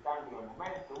and its angular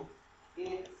momentum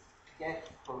is gets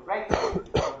corrected at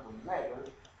the quantum level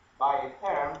by a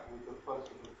term which, of course,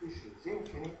 superficial is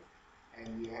infinite,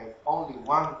 and you have only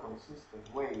one consistent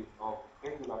way of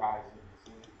regularizing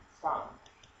this infinite sum,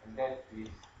 and that is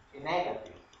a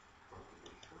negative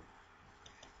contribution.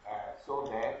 So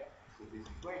that with this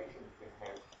equation you can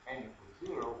have n equals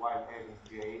 0 while having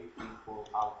j equal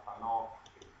alpha naught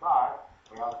h bar,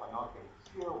 where alpha naught can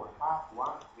be 0, 1/2, 1,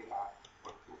 3/2,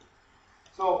 or 2.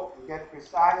 So you get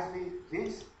precisely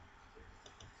these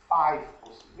 5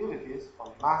 possibilities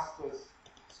of massless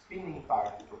spinning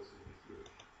particles in the field.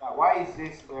 Now, why is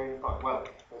this very important? Well,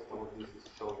 first of all, this is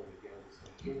showing again the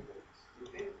same thing that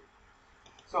we did.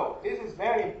 So this is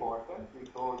very important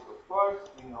because, of course,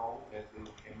 we know that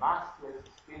a massless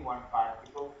spin-one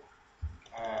particle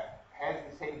has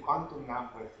the same quantum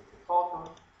numbers as a photon,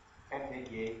 can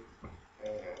mediate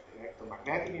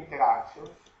electromagnetic interactions,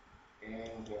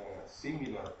 and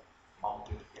similar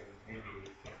objects can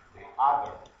mediate the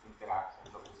other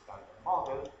interactions of the standard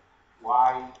model,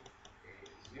 while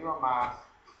a zero mass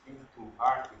into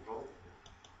particle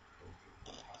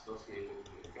associated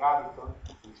with a graviton,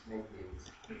 which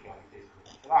mediates the gravitational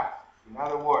interactions. In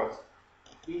other words,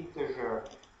 integer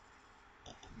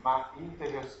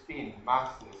spin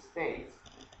massless states,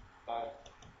 but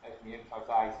let me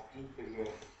emphasize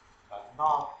integer but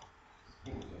not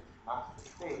spinless massless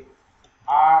states,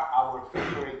 are our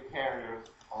favorite carriers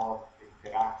of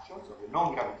interactions, of the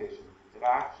non-gravitational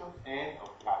interactions, and of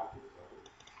gravity,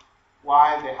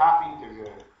 while the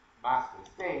half-integer massless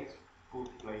states could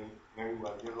play very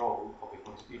well the role of the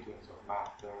constituents of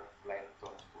matter,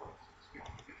 leptons, quarks.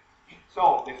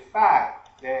 So the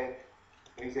fact that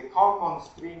there is a common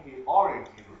stringy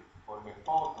origin for the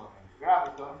photon and the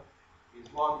graviton is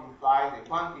what implies a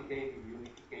quantitative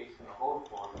unification of all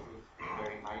forces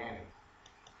varying my energy.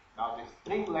 Now, the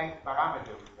string length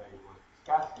parameter that I was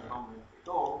discussing a moment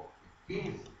ago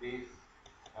is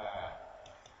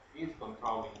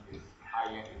controlling this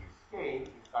high energy scale.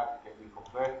 In fact, it can be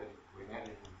converted to an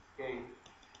energy scale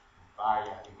by,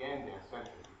 again, the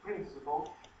uncertainty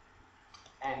principle,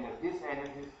 and that these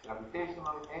energies,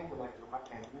 gravitational and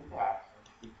electromagnetic interactions,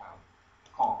 become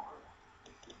comparable.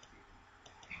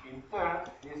 In turn,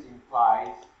 this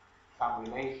implies some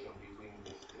relation between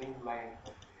the string length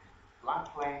and the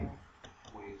Planck length,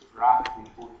 which roughly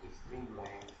put the string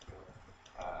length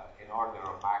in order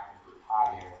of magnitude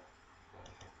higher than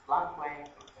the Planck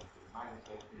length, or minus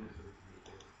 32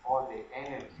 centimeters, or the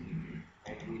energy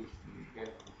at which you get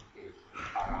unification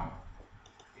around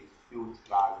this huge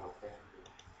value of 10 to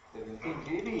 17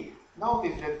 GeV.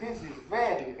 Notice that this is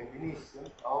very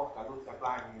reminiscent of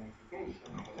Kaluza-Klein unification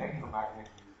of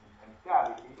electromagnetism and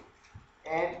gravity,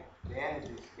 and the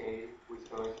energy scale which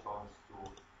corresponds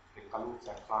to the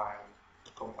Kaluza-Klein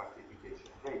compartification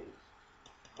radius.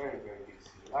 Very, very big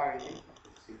similarity.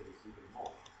 We'll see this even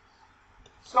more.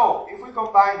 So, if we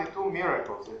combine the two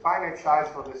miracles, the finite size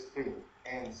for the string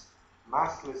and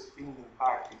massless spinning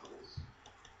particles,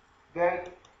 then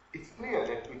it's clear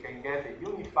that we can get a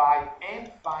unified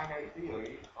and finite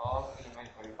theory of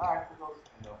elementary particles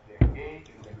and of their gauge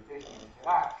and gravitational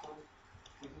interactions,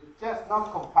 which is just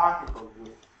not compatible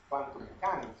with quantum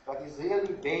mechanics, but is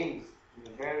really based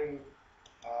in a very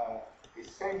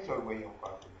essential way on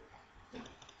quantum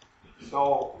mechanics.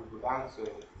 So we would answer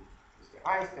to Mr.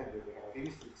 Einstein that the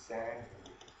relativistic sense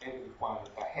and every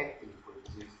quanta had to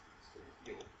coexist in string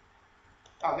theory.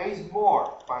 Now there is more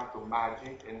quantum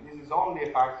magic, and this is only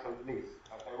a partial list,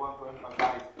 but I want to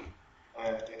emphasize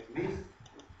at least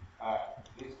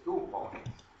these 2 points.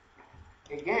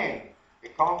 Again, the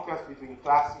contrast between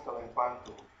classical and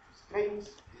quantum strings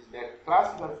is that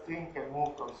classical string can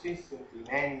move consistently in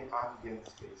any ambient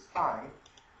space-time,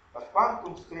 but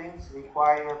quantum strings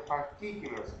require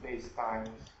particular space-times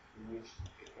in which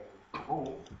they can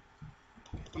move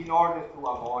in order to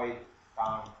avoid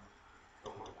some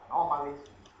so-called anomalies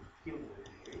which would kill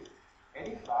the theory. And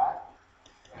in fact,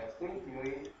 string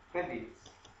theory predicts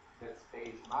that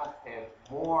space must have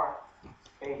more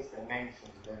space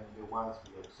dimensions than the ones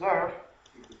we observe,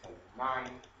 typically 9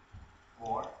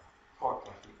 more,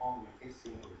 fortunately only a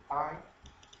single time.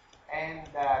 And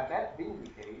that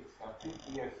vindicates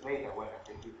 50 years later, well, I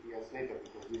say 50 years later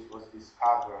because this was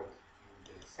discovered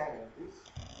in the 70s,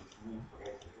 this need for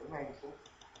extra dimensions,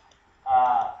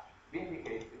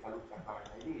 vindicates the Kaluza-Klein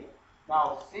idea.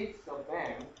 Now, 6 of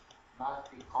them must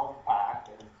be compact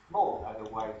and small,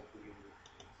 otherwise we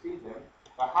see them.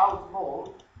 But how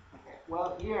small?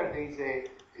 Well, here there is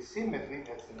a symmetry,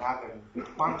 that's another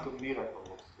quantum miracle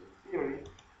of string theory.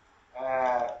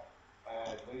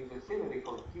 There is a symmetry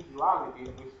called T-duality,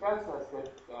 which tells us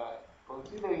that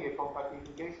considering a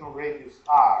compactification radius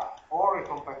R or a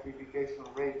compactification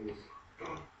radius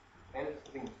L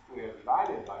string squared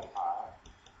divided by R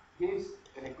gives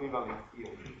an equivalent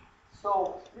theory.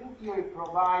 So string theory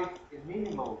provides a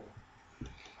minimal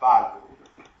value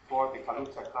for the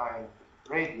Kaluza-Klein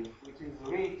radius, which is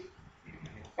reached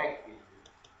effectively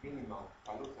minimal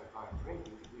Kaluza-Klein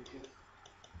radius, which is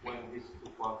when these two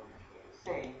quantities are the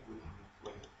same, which means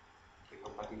when the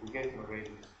compactification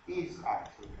radius is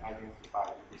actually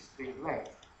identified with the string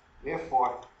length.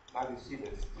 Therefore, now you see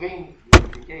that string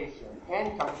unification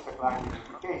and Kaluza-Klein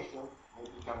unification may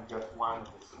become just one and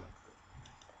the same.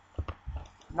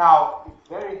 Now, it's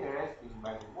very interesting,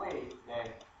 by the way,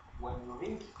 that when you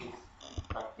reach this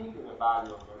particular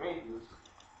value of the radius,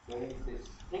 there is a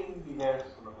string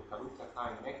inversion of the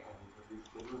Kaluza-Klein mechanism which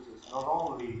produces not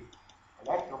only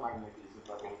electromagnetism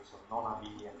but also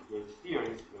non-abelian gauge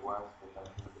theories, the ones that are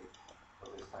needed for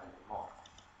the standard model.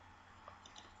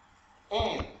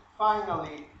 And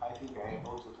finally, I think I have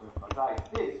also to emphasize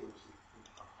this, which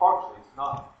unfortunately is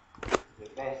not the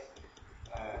best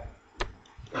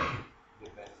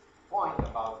point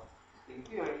about string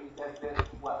theory, is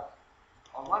that well,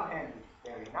 on one hand it's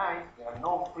very nice, there are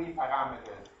no free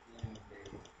parameters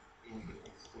in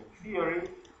string theory,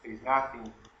 there is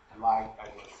nothing like, I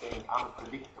was saying,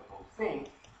 unpredictable things,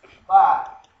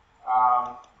 but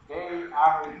they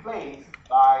are replaced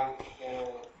by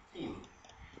fields.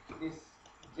 This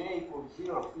J equals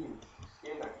 0 fields,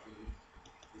 scalar fields,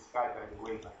 described by the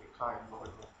way by the Klein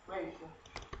Memorial equation,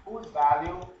 whose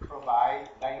value provides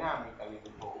dynamically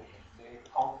the whole, the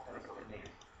constants of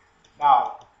nature.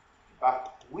 Now,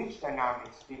 but which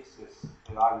dynamics fixes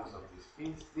the values of these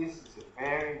fields? This is a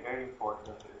very, very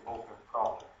important and open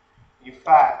problem. In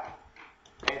fact,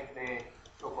 at the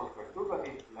so-called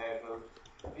perturbative level,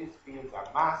 these fields are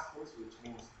massless, which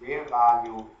means their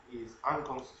value is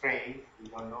unconstrained. We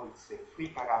don't know, it's a free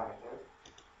parameter.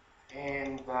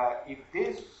 And if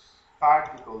these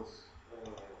particles,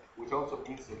 which also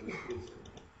means that these fields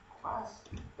are mass,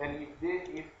 then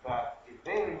if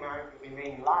they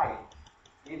remain light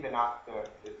even after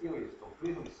the theory is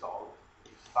completely solved,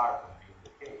 which is far from being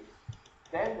the case,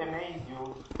 then they may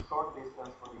use short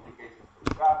distance modification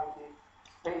for gravity,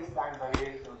 space-time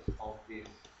variations of this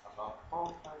above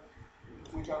constant,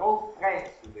 which are all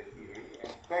threats to the theory,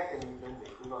 and threat and even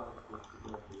the equivalent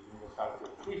principle of the universality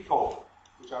of threefold,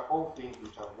 which are all things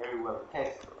which are very well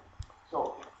tested.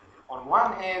 So, on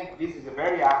one hand, this is a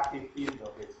very active field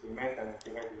of experimental and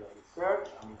theoretical research.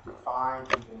 I mean, to find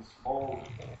even small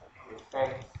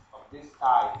effects of this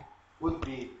type would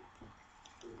be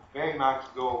very much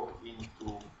go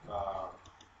into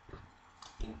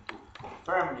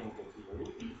confirming the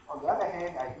theory. On the other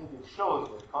hand, I think it shows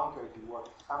that, contrary to what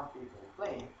some people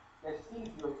claim, that string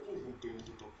theory is in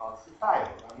principle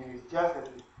falsifiable. I mean, it's just that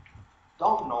we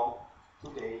don't know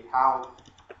today how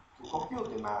to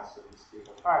compute the mass of these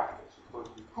scalar particles. Of course,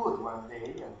 we could one day,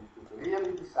 and we could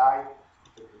really decide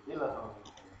that the dilaton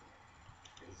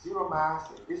has zero mass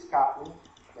and this coupling,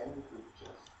 then we could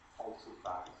just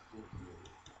falsify string theory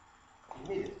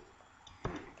immediately.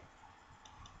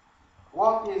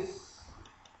 What is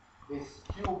this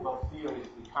cube of theories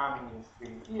becoming in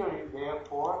string theory,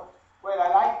 therefore? Well, I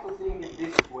like to think in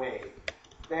this way,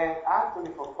 that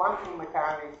actually for quantum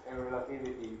mechanics and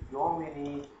relativity, you only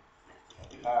need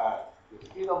the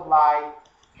speed of light,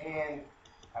 and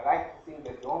I like to think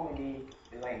that you only need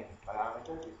the length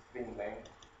parameter, the string length,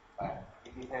 but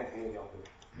it depends really on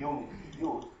the units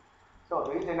you use. So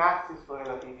there is an axis for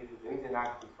relativity, there is an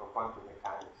axis for quantum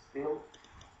mechanics still.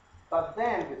 But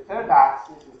then the third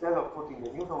axis, instead of putting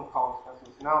the Newton constants,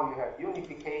 is now you have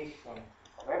unification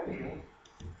of everything.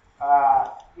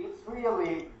 It's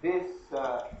really this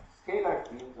scalar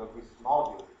fields of this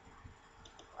module,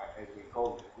 as we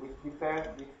call them, which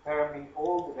determine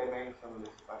all the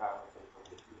dimensionless parameters of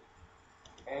the field.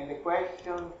 And the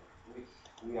question which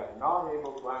we are not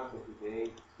able to answer today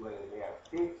is whether they are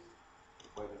fixed,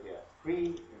 whether they are free,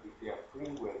 and if they are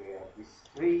free, whether they are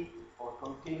discrete or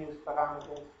continuous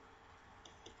parameters.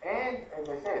 And, as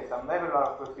I said, some level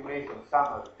of approximation, some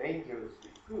are dangerously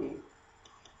free.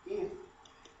 If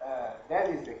that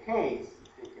is the case,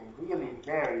 if they can really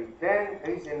vary, then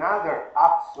there is another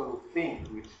absolute thing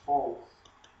which falls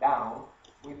down,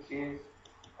 which is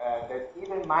that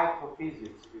even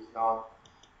microphysics is not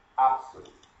absolute.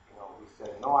 You know, we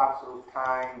say no absolute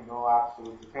time, no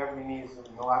absolute determinism,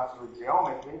 no absolute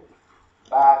geometry,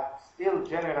 but still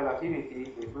general relativity,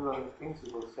 the equivalent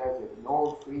principle says that in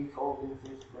all free folding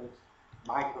systems,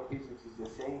 microphysics is the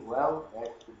same. Well,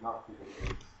 that could not be the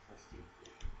case.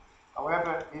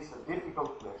 However, these are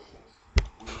difficult questions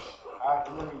which are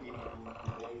really limiting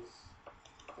today's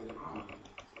predictive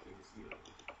theory.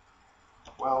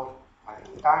 Well, I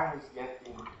think time is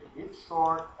getting a bit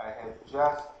short. I have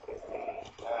just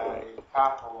a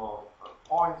couple of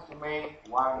points to make.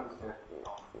 One is that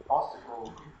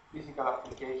possible physical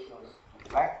applications to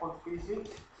black hole physics.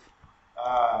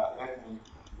 Let me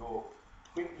go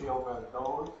quickly over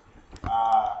those.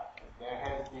 There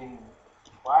has been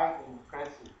quite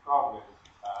impressive progress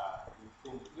in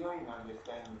string theory in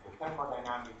understanding the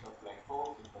thermodynamics of black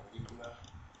holes, in particular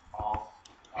of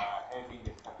having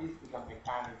a statistical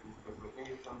mechanical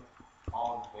interpretation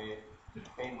of the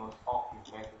famous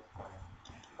Hawking-Beckstein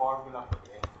formula for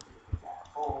the entropy of the black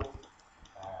hole.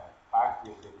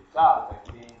 Partly as a result,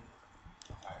 I think,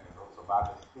 and also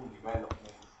other string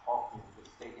developments, Hawking has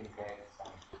taken back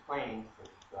some claims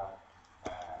that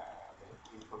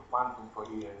for quantum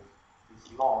coherence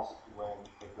is lost when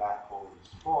a black hole is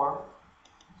formed,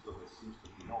 so there seems to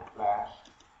be no flash.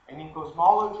 And in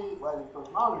cosmology, well, in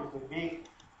cosmology, the big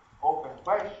open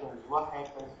question is what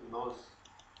happens to those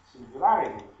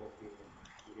singularities that you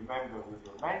remember we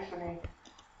were mentioning,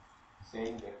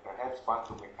 saying that perhaps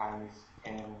quantum mechanics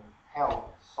can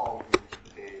help solving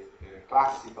the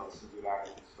classical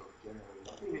singularities of general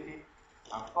relativity.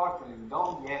 Unfortunately, we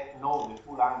don't yet know the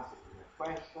full answer to that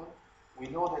question. We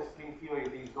know that string theory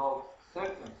resolves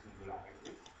certain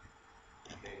singularities,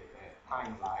 the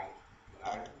time-like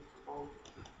singularities, suppose,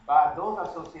 but those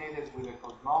associated with the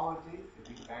cosmology, the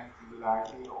Big Bang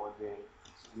singularity, or the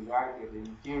singularity of the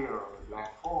interior of a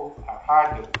black hole are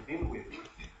harder to deal with.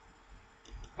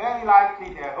 Very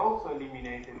likely they are also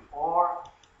eliminated or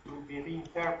will be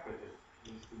reinterpreted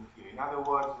in string theory. In other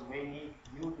words, you may need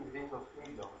new degrees of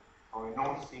freedom for a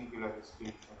non-singular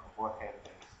description of what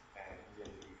happens in the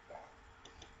Big Bang.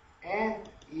 And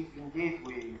if indeed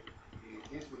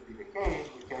this would be the case,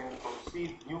 we can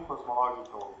conceive new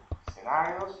cosmological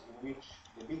scenarios in which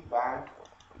the Big Bang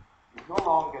is no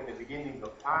longer the beginning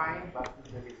of time, but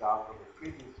is the result of a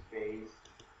previous phase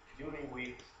during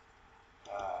which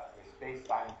the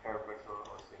space-time curvature,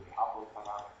 or say the Hubble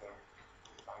parameter,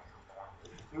 the function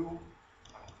parameter grew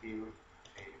until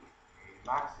a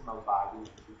maximal value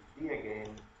should be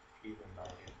again given by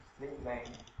the string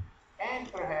length,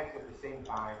 and perhaps at the same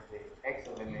time the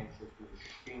exponential to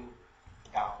shrink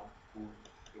down to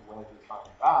a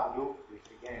well-defined value, which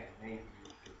again maybe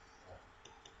is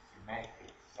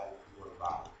symmetric self-dual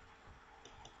value.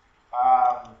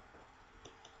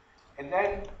 And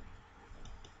then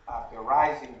after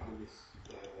rising to this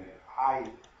high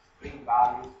string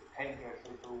values, the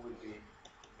temperature too will be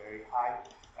very high.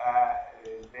 A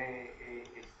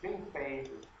string phase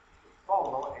will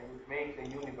follow and would make the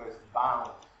universe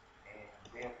bound,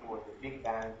 and therefore the Big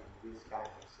Bang in this kind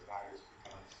of scenarios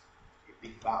becomes a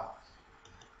big bounce.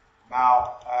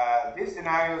 Now, these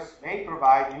scenarios may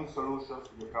provide new solutions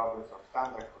to the problems of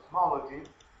standard cosmology,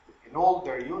 an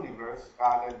older universe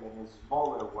rather than a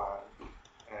smaller one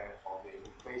of the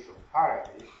inflation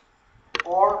parity,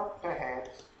 or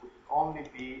perhaps would only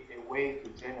be a way to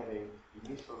generate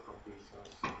initial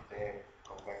conditions that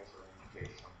conventional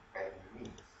inflation badly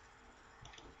needs.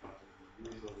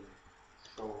 We usually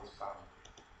show some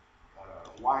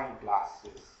wine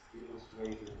glasses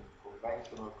illustrating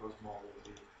conventional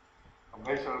cosmology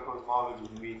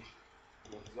in which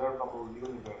the observable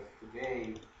universe today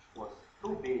was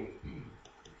too big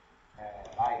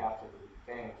right after the Big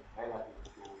Bang relative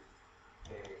to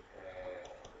the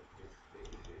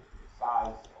size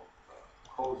of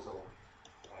causal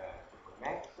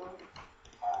connection.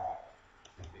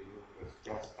 The universe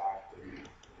just after the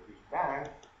Big Bang.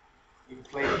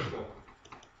 Inflation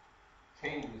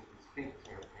changes this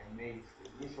picture and makes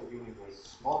the initial universe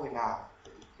small enough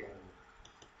that it can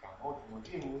become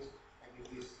homogeneous, and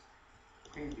in these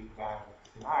pre-Big Bang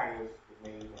scenarios, you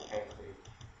may even have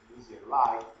an easier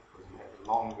life because you have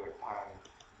a longer time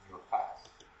in your past.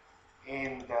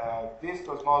 And these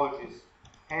cosmologies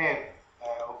have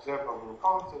observable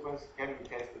consequences, can be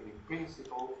tested in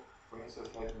principle. For instance,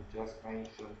 let me just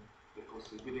mention the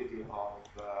possibility of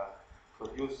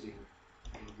producing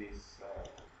in this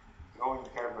growing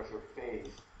curvature phase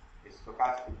a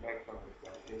stochastic vector with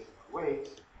gravitational waves.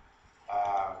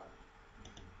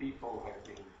 People have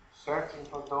been searching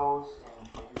for those, and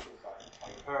for instance,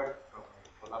 I heard from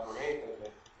a collaborator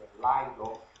that the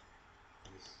LIGO,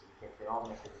 this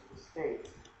interferometer in the States,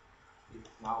 is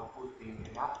now putting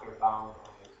an upper bound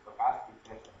on the stochastic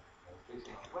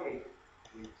gravitational wave,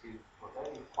 which is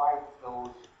already quite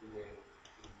close to the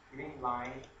green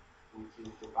line, which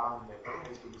is the bound that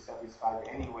has to be satisfied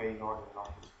anyway in order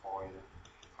not to spoil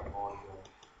primordial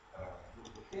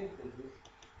nucleosynthesis.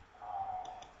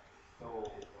 So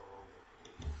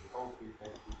the hope is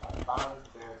that with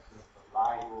advanced versions of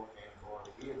LIGO and or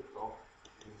Virtual,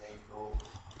 we may go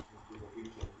into the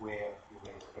region where you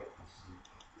may expect to see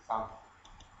something.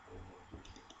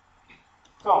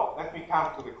 So let me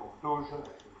come to the conclusion.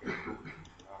 I think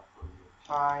enough for your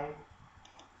time.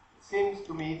 It seems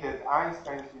to me that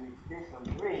Einstein's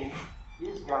unification dream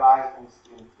is realized in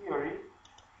string theory,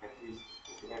 at least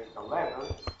at the theoretical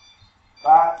level,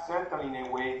 but certainly in a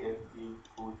way that we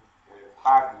could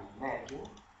hardly imagine.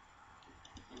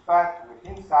 In fact, with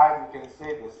insight, we can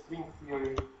say that string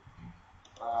theory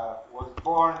was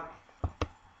born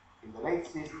in the late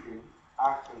 60s,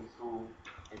 actually through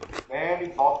a very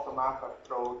bottom-up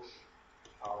approach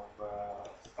of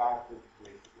started with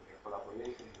a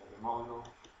collaboration with Remono,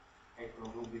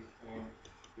 Ekron Rubinstein,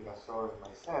 Virasor, and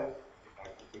myself. I'd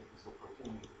like to take this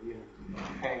opportunity really to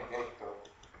thank Hector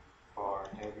for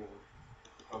having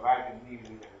provided me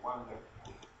with a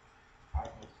wonderful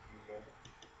atmosphere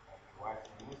at the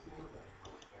Watson Institute, and it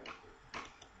was very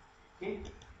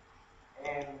good.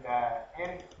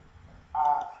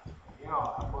 You know,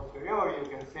 a posteriori, you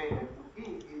can say that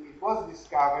it was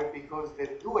discovered because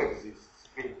there do exist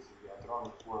strings in the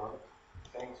hadronic world,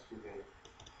 thanks to the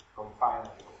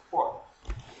confinement of quarks.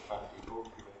 But we will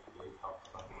eventually talk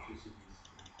about the QCD's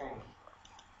intention.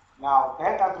 Now,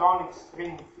 that hadronic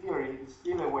string theory is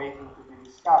still awaiting to be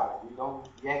discovered. We don't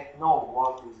yet know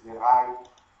what is the right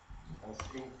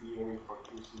string theory for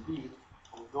QCD,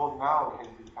 although now it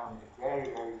has become a very,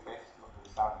 very fashionable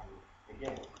subject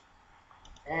again.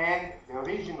 And the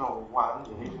original one,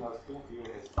 the original string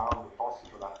theory, has found a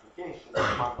possible application of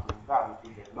quantum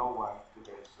gravity that no one could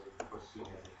have foreseen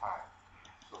at the time.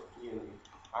 So clearly,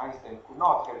 Einstein could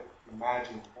not have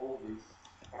imagined all this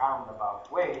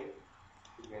roundabout way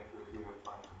to get to a theory of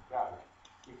quantum gravity.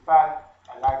 In fact,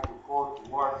 I like to quote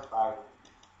words by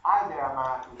either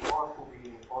Amati or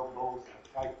Fubini or both. I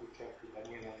tried to check with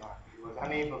Daniele Amati. He was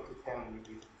unable to tell me if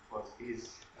it was his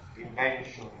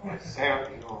invention or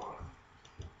Sergio.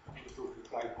 To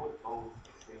try to put both.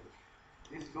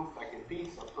 This looks like a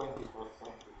piece of 21st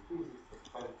century physics that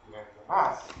fell to earth on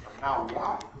us, but now we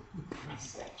are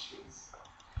essentially. It's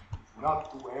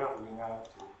not too early now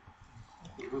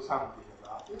to do something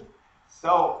about it.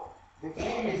 So the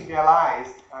dream is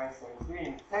realized, Einstein's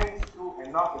dream, thanks to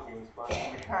and not against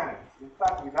quantum mechanics. In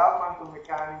fact, without quantum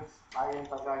mechanics, I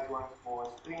emphasize once more,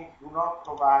 strings do not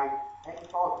provide any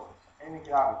photons, any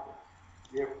gravity.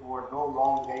 Therefore, no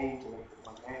long-range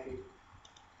electromagnetic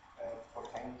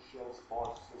potentials,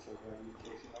 forces, or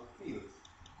gravitational fields.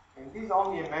 And these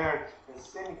only emerge as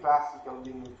semi-classical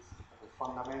limits of a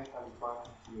fundamentally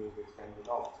quantum theory of extended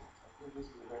objects. I think this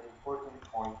is a very important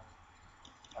point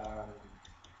on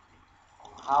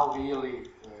how really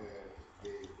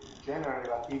the general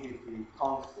relativity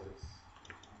concepts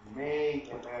may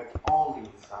emerge only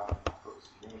in some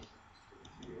approximations to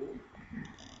the theory.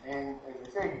 And as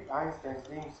I said, Einstein's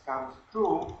dreams comes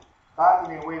true, but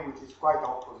in a way which is quite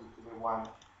opposite to the one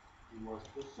he was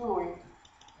pursuing.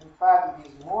 In fact,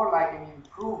 it is more like an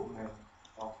improvement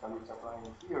of Kaluza-Klein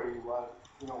theory,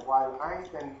 while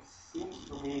Einstein seems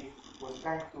to me was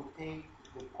trying to take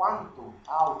the quantum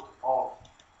out of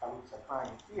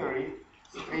Kaluza-Klein theory,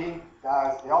 string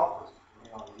does the opposite.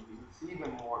 It's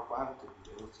even more quantum.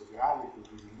 Also, gravity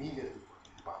is immediately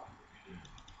quantum.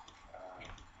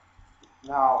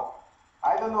 Now,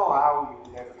 I don't know how you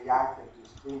would have reacted to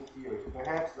string theory,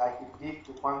 perhaps like it did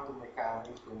to quantum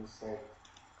mechanics when he said,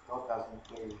 God doesn't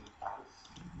play dice.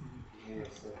 He may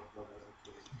have said, God doesn't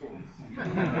play strings.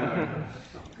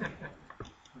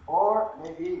 Or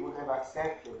maybe he would have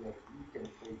accepted that we can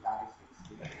play dice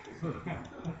and strings.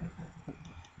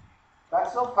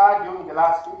 But so far, during the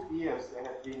last 50 years, there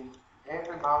have been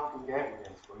ever mounting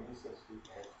evidence, for instance, with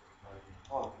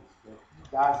all this, that he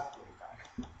does play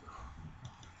dice.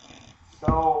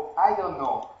 So, I don't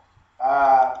know.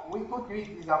 We could be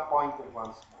disappointed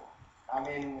once more. I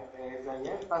mean, as I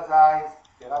emphasized,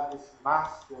 there are these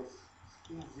massless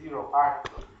spin zero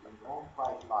particles that we don't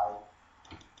quite like.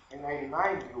 And I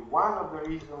remind you, one of the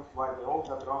reasons why the old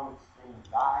hadronic string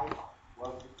died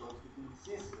was because it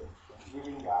insisted on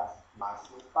giving us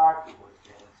massless particles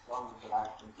and strong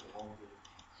interactions along the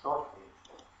short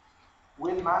range.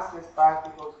 will massless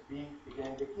particles be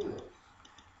again the killers?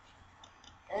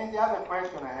 And the other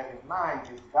question I have in mind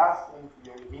is, does string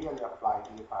theory really apply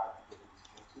to the particle which is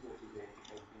considered today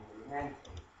as being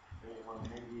elementary? Or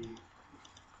maybe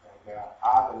there are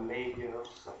other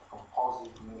layers of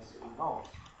compositeness, who knows,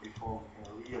 before we can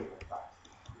really apply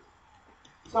string theory.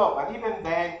 So, but even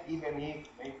then, even if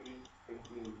maybe string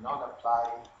theory will not apply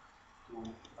to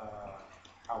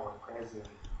our present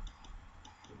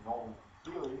known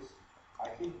theories, I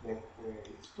think that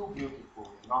it's too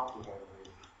beautiful not to have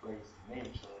a place in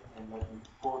nature. And let me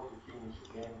quote to finish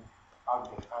again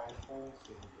Albert Einstein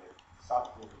saying that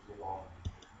suffering is the law of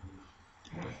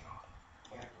conditions.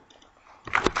 Thank you.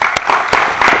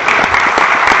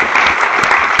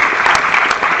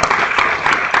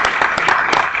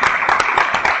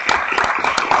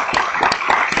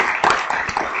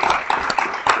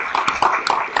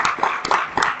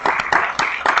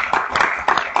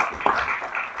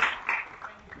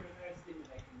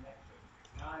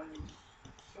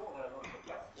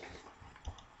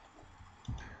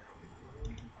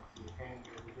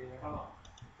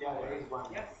 Yeah, there is one.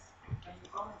 Yes. Can you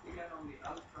comment again on the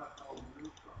ultra of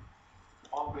neutron?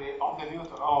 On the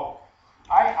neutron. Oh,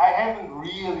 I haven't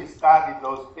really studied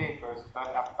those papers,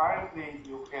 but apparently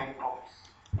you can.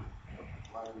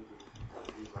 Why did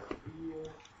it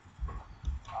here?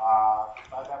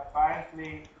 But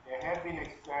apparently there have been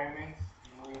experiments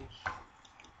in which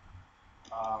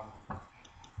let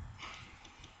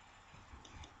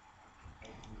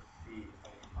me see if I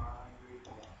find it.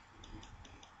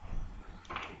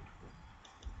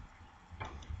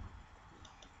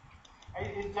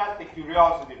 It's just a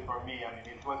curiosity for me. I mean,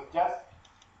 it was just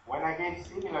when I gave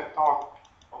similar talk,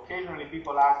 occasionally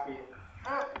people ask me,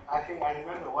 I think I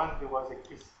remember once there was a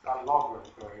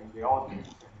crystallographer in the audience,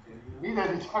 and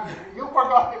immediately told me, you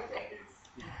forgot the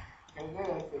face. And then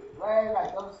I said, well,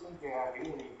 I don't think they are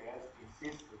really interesting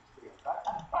systems here. But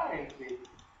apparently,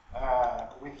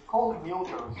 with cold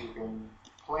neutrons, you can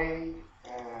play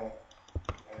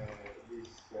this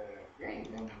game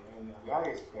and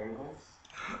various experiments.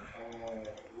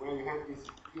 Where you have these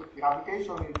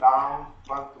gravitationally bound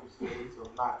quantum states of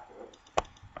matter.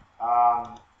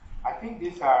 I think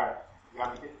these are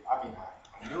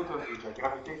neutrons which are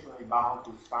gravitationally bound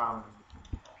to some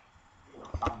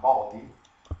body,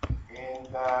 and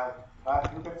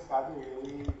but you can study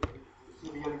you see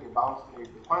really the bound states,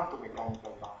 the quantum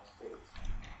mechanical bound states.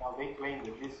 Now they claim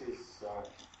that this is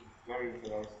very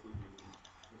interesting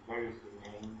in various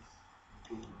domains,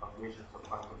 including foundations of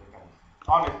quantum mechanics.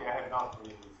 Honestly, I have not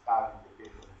really studied the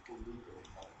paper in full detail,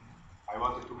 but I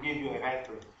wanted to give you a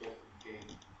reference just in case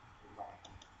you like to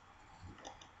see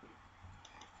that.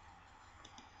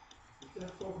 You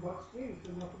just talk about strings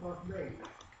and not about brain.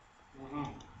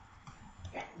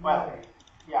 Well,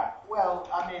 yeah. Well,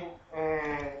 I mean,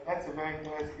 that's a very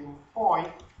interesting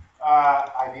point.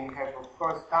 I didn't have, of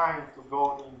course, time to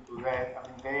go into that. I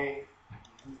mean,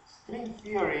 string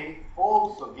theory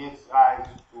also gives rise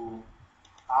to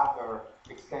other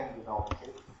extended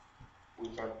objects,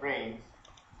 which are brains.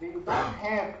 They don't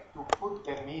have to put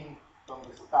them in from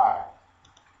the start.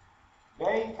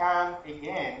 They come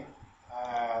again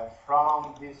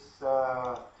from this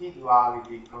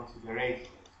T-duality considerations.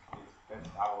 That's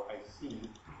how I see it.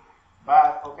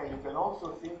 But, okay, you can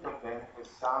also think of them as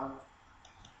some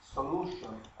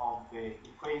solution of the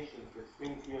equations that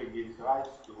string theory gives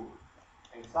rise to,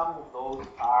 and some of those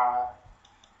are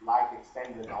like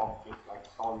extended objects, like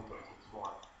solitons and so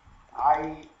on.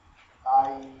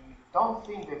 I don't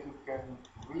think that you can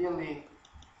really,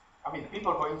 I mean,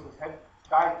 people, for instance, have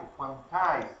tried to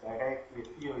quantize directly a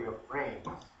theory of brains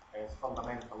as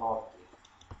fundamental objects.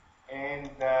 And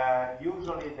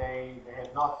usually they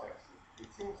have not succeeded.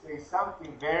 It seems there is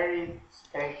something very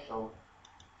special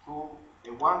to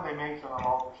a one-dimensional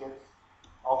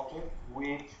object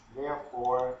which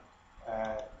therefore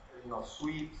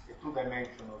sweeps a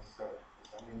two-dimensional surface.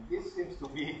 I mean, this seems to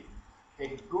be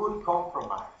a good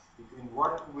compromise between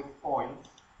working with points,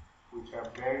 which are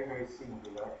very, very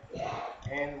singular,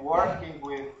 and working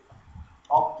with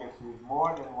objects with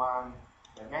more than one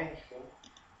dimension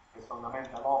as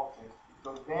fundamental objects,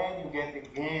 because then you get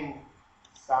again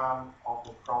some of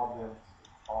the problems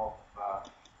of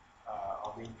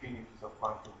the infinities of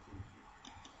quantum physics.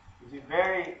 It is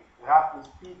very roughly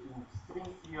speaking,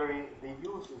 string theory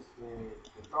reduces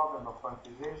the problem of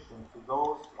quantization to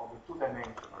those of a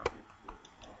two-dimensional field theory.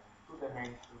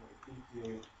 Two-dimensional field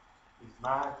theory is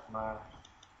much, much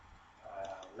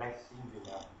less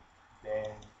singular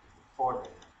than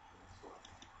four-dimensional. So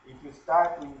if you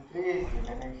start to increase the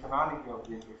dimensionality of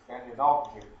this extended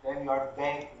object, then you are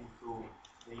back into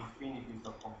the infinities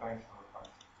of conventional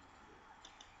quantum theory.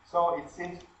 So it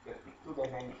seems that the two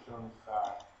dimensions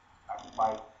are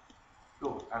quite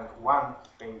good, and one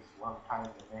space, one time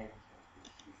dimension,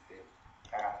 which is the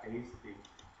characteristic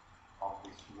of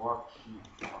this worksheet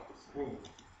of the screen,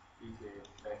 is the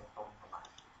best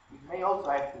compromise. It may also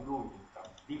have to do in some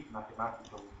deep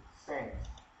mathematical sense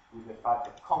with the fact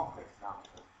that complex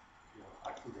numbers,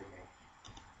 are two dimensions.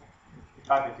 The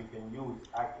fact that you can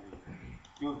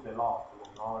use the law to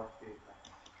ignore data,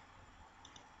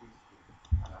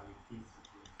 analyticity,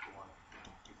 and so on,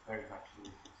 is very much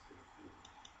used in string theory.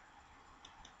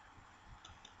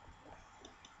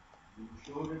 You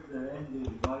showed at the end the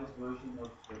revised version of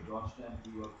the Gaussian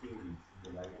view of theories in the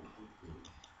light of field theory.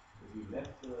 But you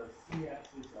left the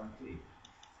c-axis unchanged.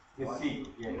 The C,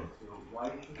 yes. So why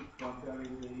should quantary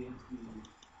invariance be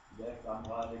left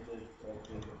unviolated at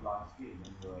the Planck scale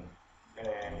when you are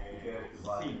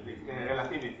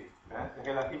the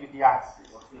relativity axis,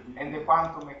 and the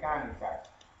quantum mechanics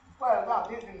axis. Well, no,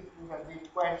 this is a big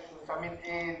question. I mean,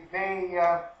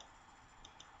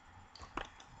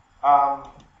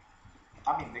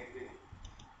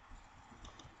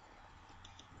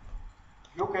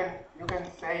 you can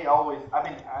say always. I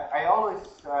mean, I always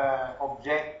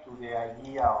object to the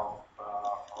idea of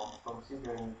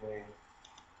considering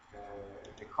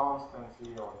the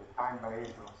constancy or the time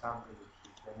variation of something which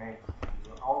is dimensional.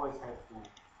 You always have to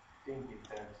think in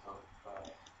terms of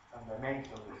some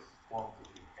dimensionless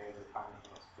quantity as a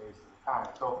function of space and time.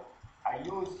 So I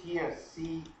use here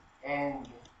C and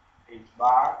H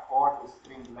bar or the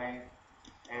string length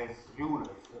as rulers,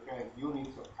 okay, as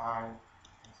units of time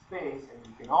and space, and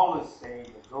you can always say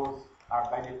that those are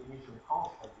by definition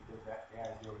constant because they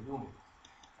are your units.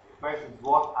 And the question is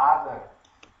what other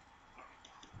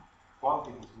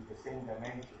quantities with the same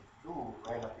dimension do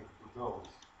relative to those.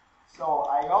 So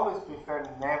I always prefer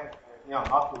not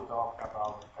to talk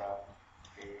about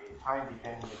a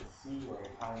time-dependent C or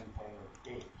a time-dependent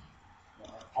H.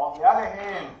 On the other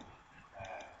hand,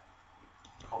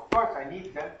 of course, I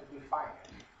need them to be finite.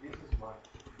 This is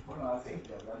one I think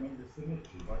that. I mean the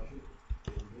symmetry. Why should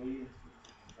the invariance,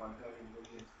 quantary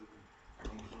invariance be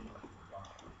maintained on the Planck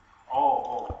scale?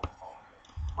 Okay.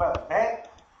 Well,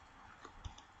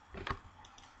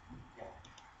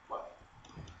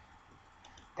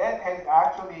 that has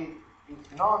actually,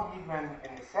 it's not even a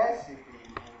necessity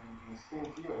in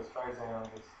string theory as far as I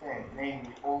understand.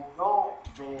 Namely, although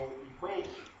the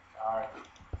equations are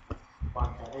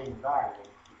Poincaré invariant,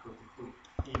 because you put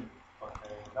in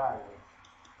Poincaré invariant,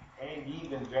 and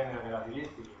even general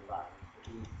relativistic invariant, at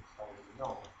least as far as we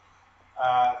know,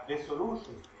 the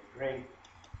solutions may break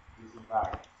these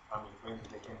invariants. I mean, for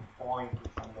instance, they can point in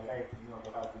some direction,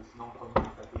 there are these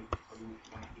non-commutative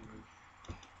solutions in which.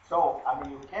 So, I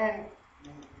mean, you can,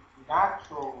 in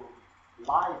actual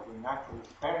life, in actual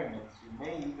experiments, you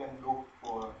may even look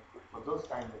for those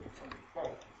kinds of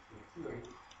effects in theory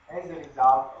as a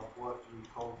result of what we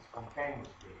call spontaneous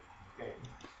gauge.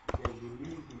 Okay, you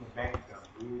live in a background,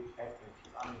 which happens.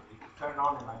 I mean, if you turn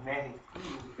on a magnetic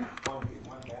field going in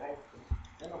one direction,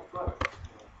 then of course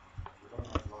you don't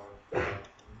have Lorentz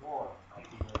anymore, not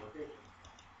even rotation.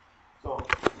 So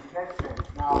in that sense,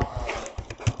 now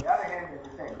on the other hand, as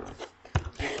I said,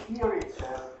 the theory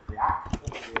itself, the action,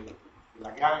 the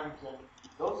Lagrangian,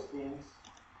 those things,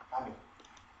 I mean,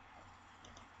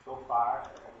 so far,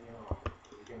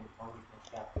 we can only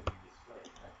construct them in this way,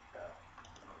 that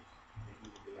maybe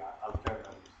they are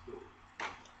alternatives too.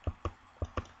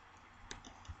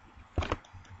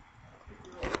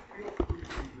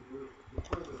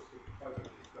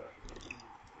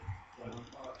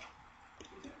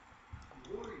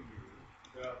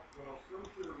 String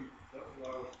theory does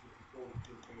allow us to control the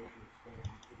circulation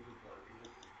expansion of physical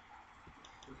particles,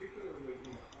 particularly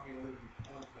in a high energy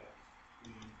context,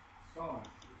 the sun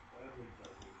is badly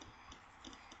diluted.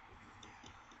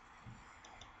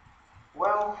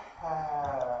 Well,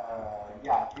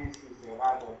 this is a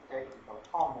rather technical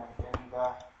comment, and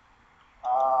I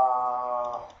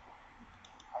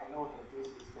know that this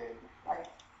is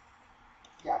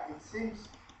it seems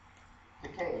the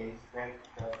case that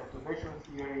perturbation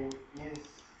theory is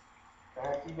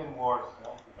even worse,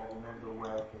 if I remember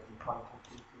well, than in quantum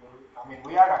field theory. I mean,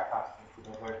 we are accustomed to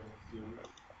divergence theory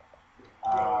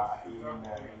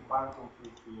in quantum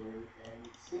field theory, and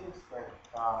it seems that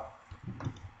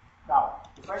now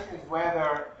the question is whether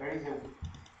there is a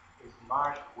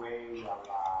smart way of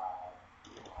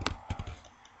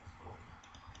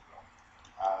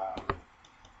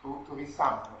to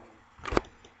resum.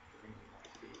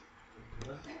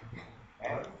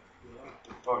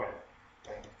 Okay.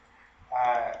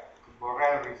 To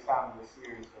Borel resum the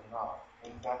series or not.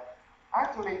 And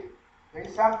actually, there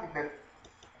is something that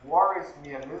worries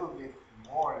me a little bit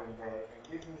more than that, and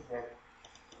this is that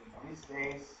these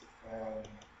days,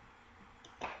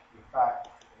 in fact,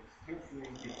 string theory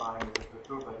is defined as a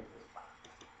perturbative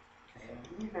expansion. And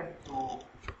even to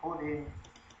put in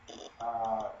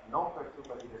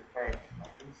non-perturbative effects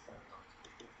like instantons,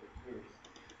 things like this,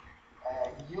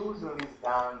 usually is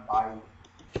done by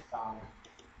some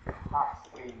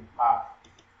half-string, half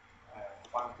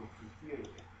quantum field theory,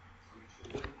 which is a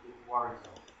little bit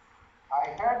worrisome. I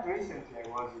heard recently, I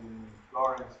was in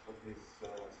Florence for this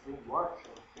string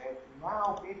workshop, that now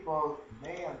people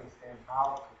may understand how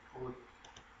to put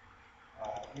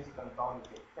instantonic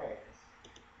effects,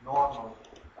 normal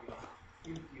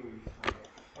field theory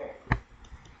effects,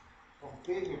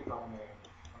 completely from a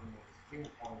string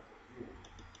point of view.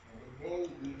 And they may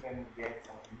even get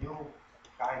some new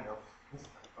kind of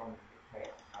instantonic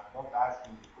effects. I'm not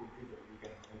asking you to do that, you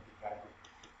can maybe try to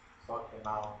sort them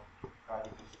out, try to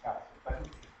discuss it. But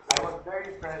I was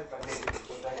very impressed by this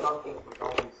because I thought this was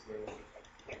always a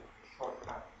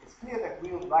shortcut. It's clear that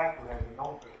we would like to have a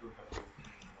non-perturbative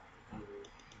theory,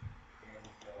 and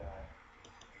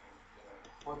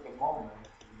for the moment,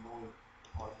 we know it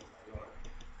more than I learned.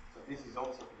 So this is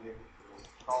also related to this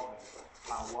problem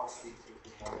of what features the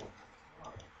model.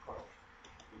 Of course,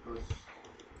 because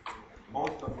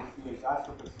most of these theories are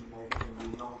supersymmetric, and we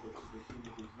know that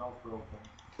supersymmetry is not broken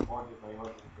order by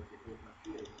order interpretation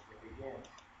theory. But again,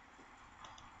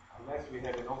 unless we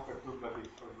have a non-perturbative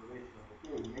formulation of the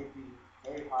theory, it may be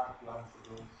very hard to answer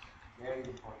those very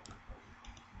important questions.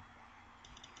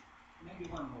 Maybe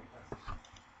one more question.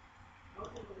 What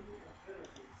are the new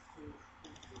alternatives to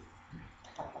string theory?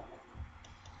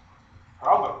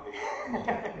 Probably.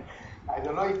 I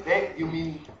don't know if that you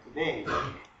mean today,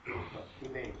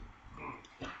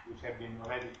 which have been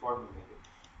already formulated.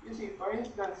 You see, for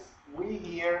instance, we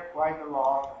hear quite a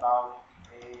lot about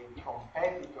a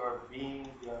competitor being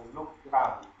loop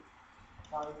gravity.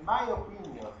 Now, in my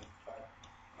opinion,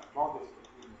 modest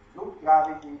opinion, loop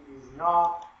gravity is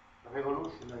not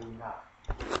revolutionary enough.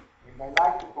 And I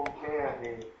like to compare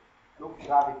the loop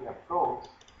gravity approach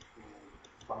to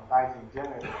quantizing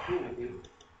general relativity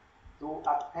to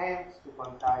attempts to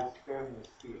quantize Fermi's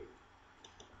theory.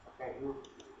 Okay,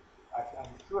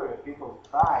 I'm sure people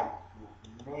try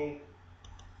to make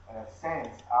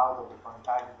sense out of the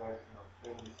quantized version of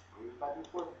Fermi's theory, but it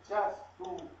was just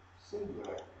too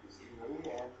singular, this theory,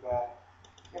 and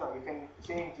you can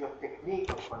change your technique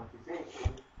of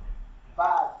quantization,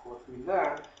 but what we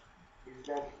learned is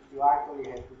that you actually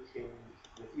have to change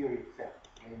the theory itself.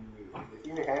 Namely, the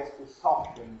theory has to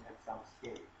soften at some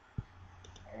scale.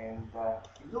 And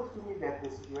it looks to me that the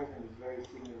situation is very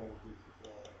similar with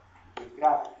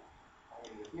gravity. I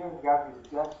mean, the theory of gravity is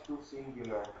just too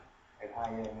singular at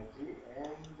high energy,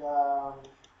 and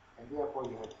therefore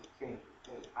you have to change it.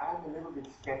 So I'm a little bit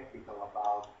skeptical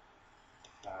about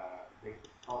the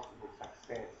possible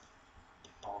success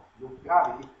of loop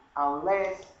gravity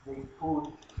unless they put,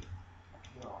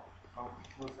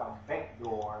 through some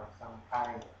backdoor, some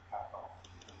kind of cutoff.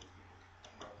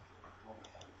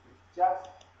 It's just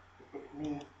a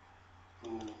technique to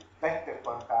better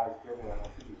quantize general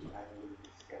relativity. I'm a little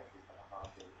bit skeptical about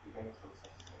the eventual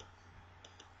success.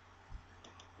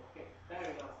 Okay,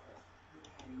 very last question.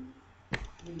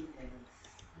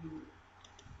 You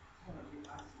probably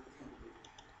asked the same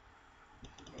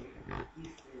today. Is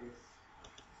this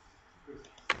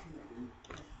supersymmetry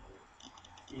possible?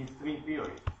 In string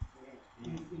theory.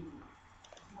 In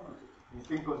cosmology. In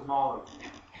string cosmology.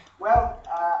 Well,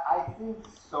 I think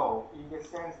so, in the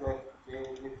sense that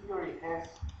the theory has,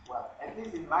 well, at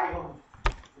least in my own,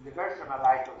 in the version I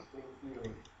like of string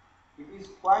theory, it is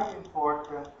quite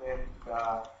important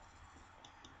that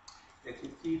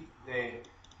you keep the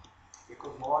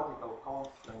cosmological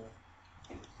constant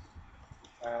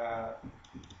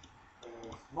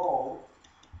small.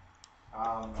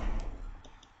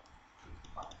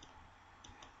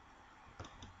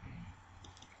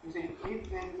 You see, if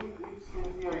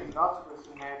string theory is not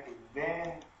supersymmetric, then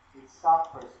it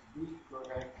suffers big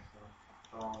correction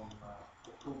from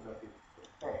perturbative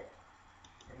effect,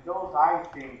 and those I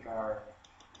think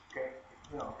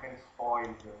can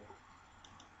spoil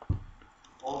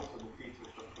also the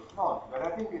features of cosmology. But I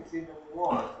think it's even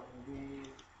worse. I mean,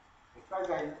 as far as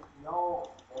I know,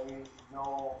 there is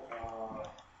no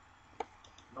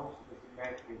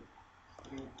supersymmetric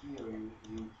string theory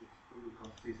which is fully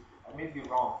consistent. I may be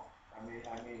wrong. I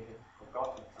may have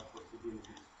forgotten some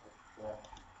possibilities. But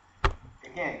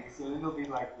again, it's a little bit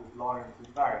like with Lorentz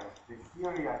invariance. The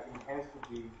theory, I think, has to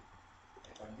be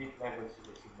at some deep level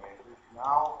supersymmetric.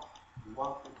 Now, we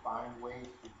want to find ways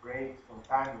to break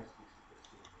spontaneously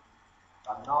supersymmetry,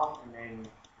 but not in any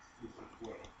explicit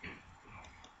way.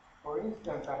 For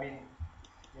instance, I mean,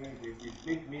 the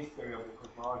big mystery of the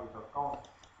cosmological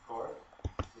course,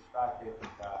 the fact that,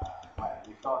 well,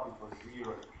 we thought it was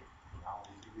zero. Now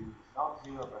we believe it's not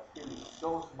zero, but still it's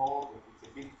so small that it's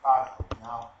a big puzzle.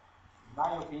 Now, in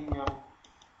my opinion,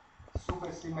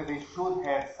 supersymmetry should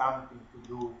have something to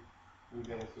do with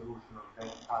the resolution of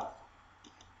that puzzle.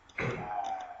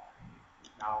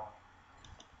 Now,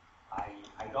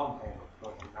 I don't have, of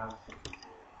course, an answer to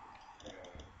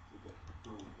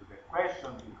the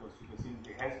question, because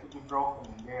supersymmetry has to be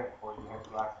broken, and therefore you have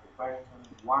to ask the question,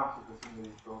 once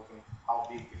supersymmetry is broken, how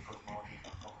big the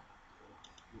cosmological constant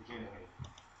will generate.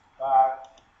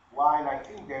 But while I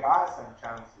think there are some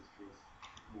chances to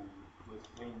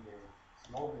explain the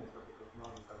smallness of the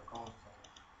cosmological constant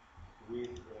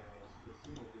with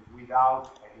supersymmetry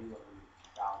without a real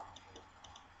doubt,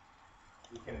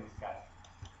 we can discuss it.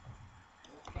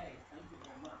 Okay, thank you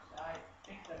very much. I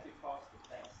think that we passed the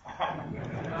test.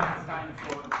 Now it's time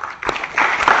for...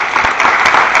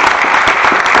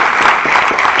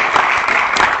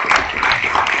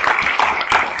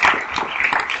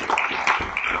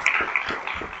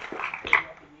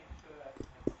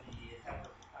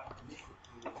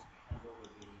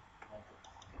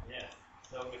 Yes,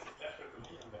 so it's a pleasure for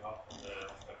me on behalf of the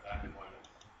Oskar Klein Memorial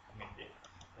Committee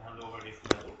to hand over this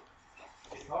medal.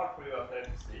 It's hard for you out there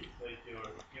to see, so if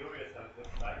you're curious how it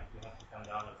looks like, you have to come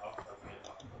down and ask our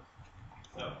afterwards.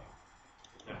 So,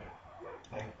 it's a pleasure.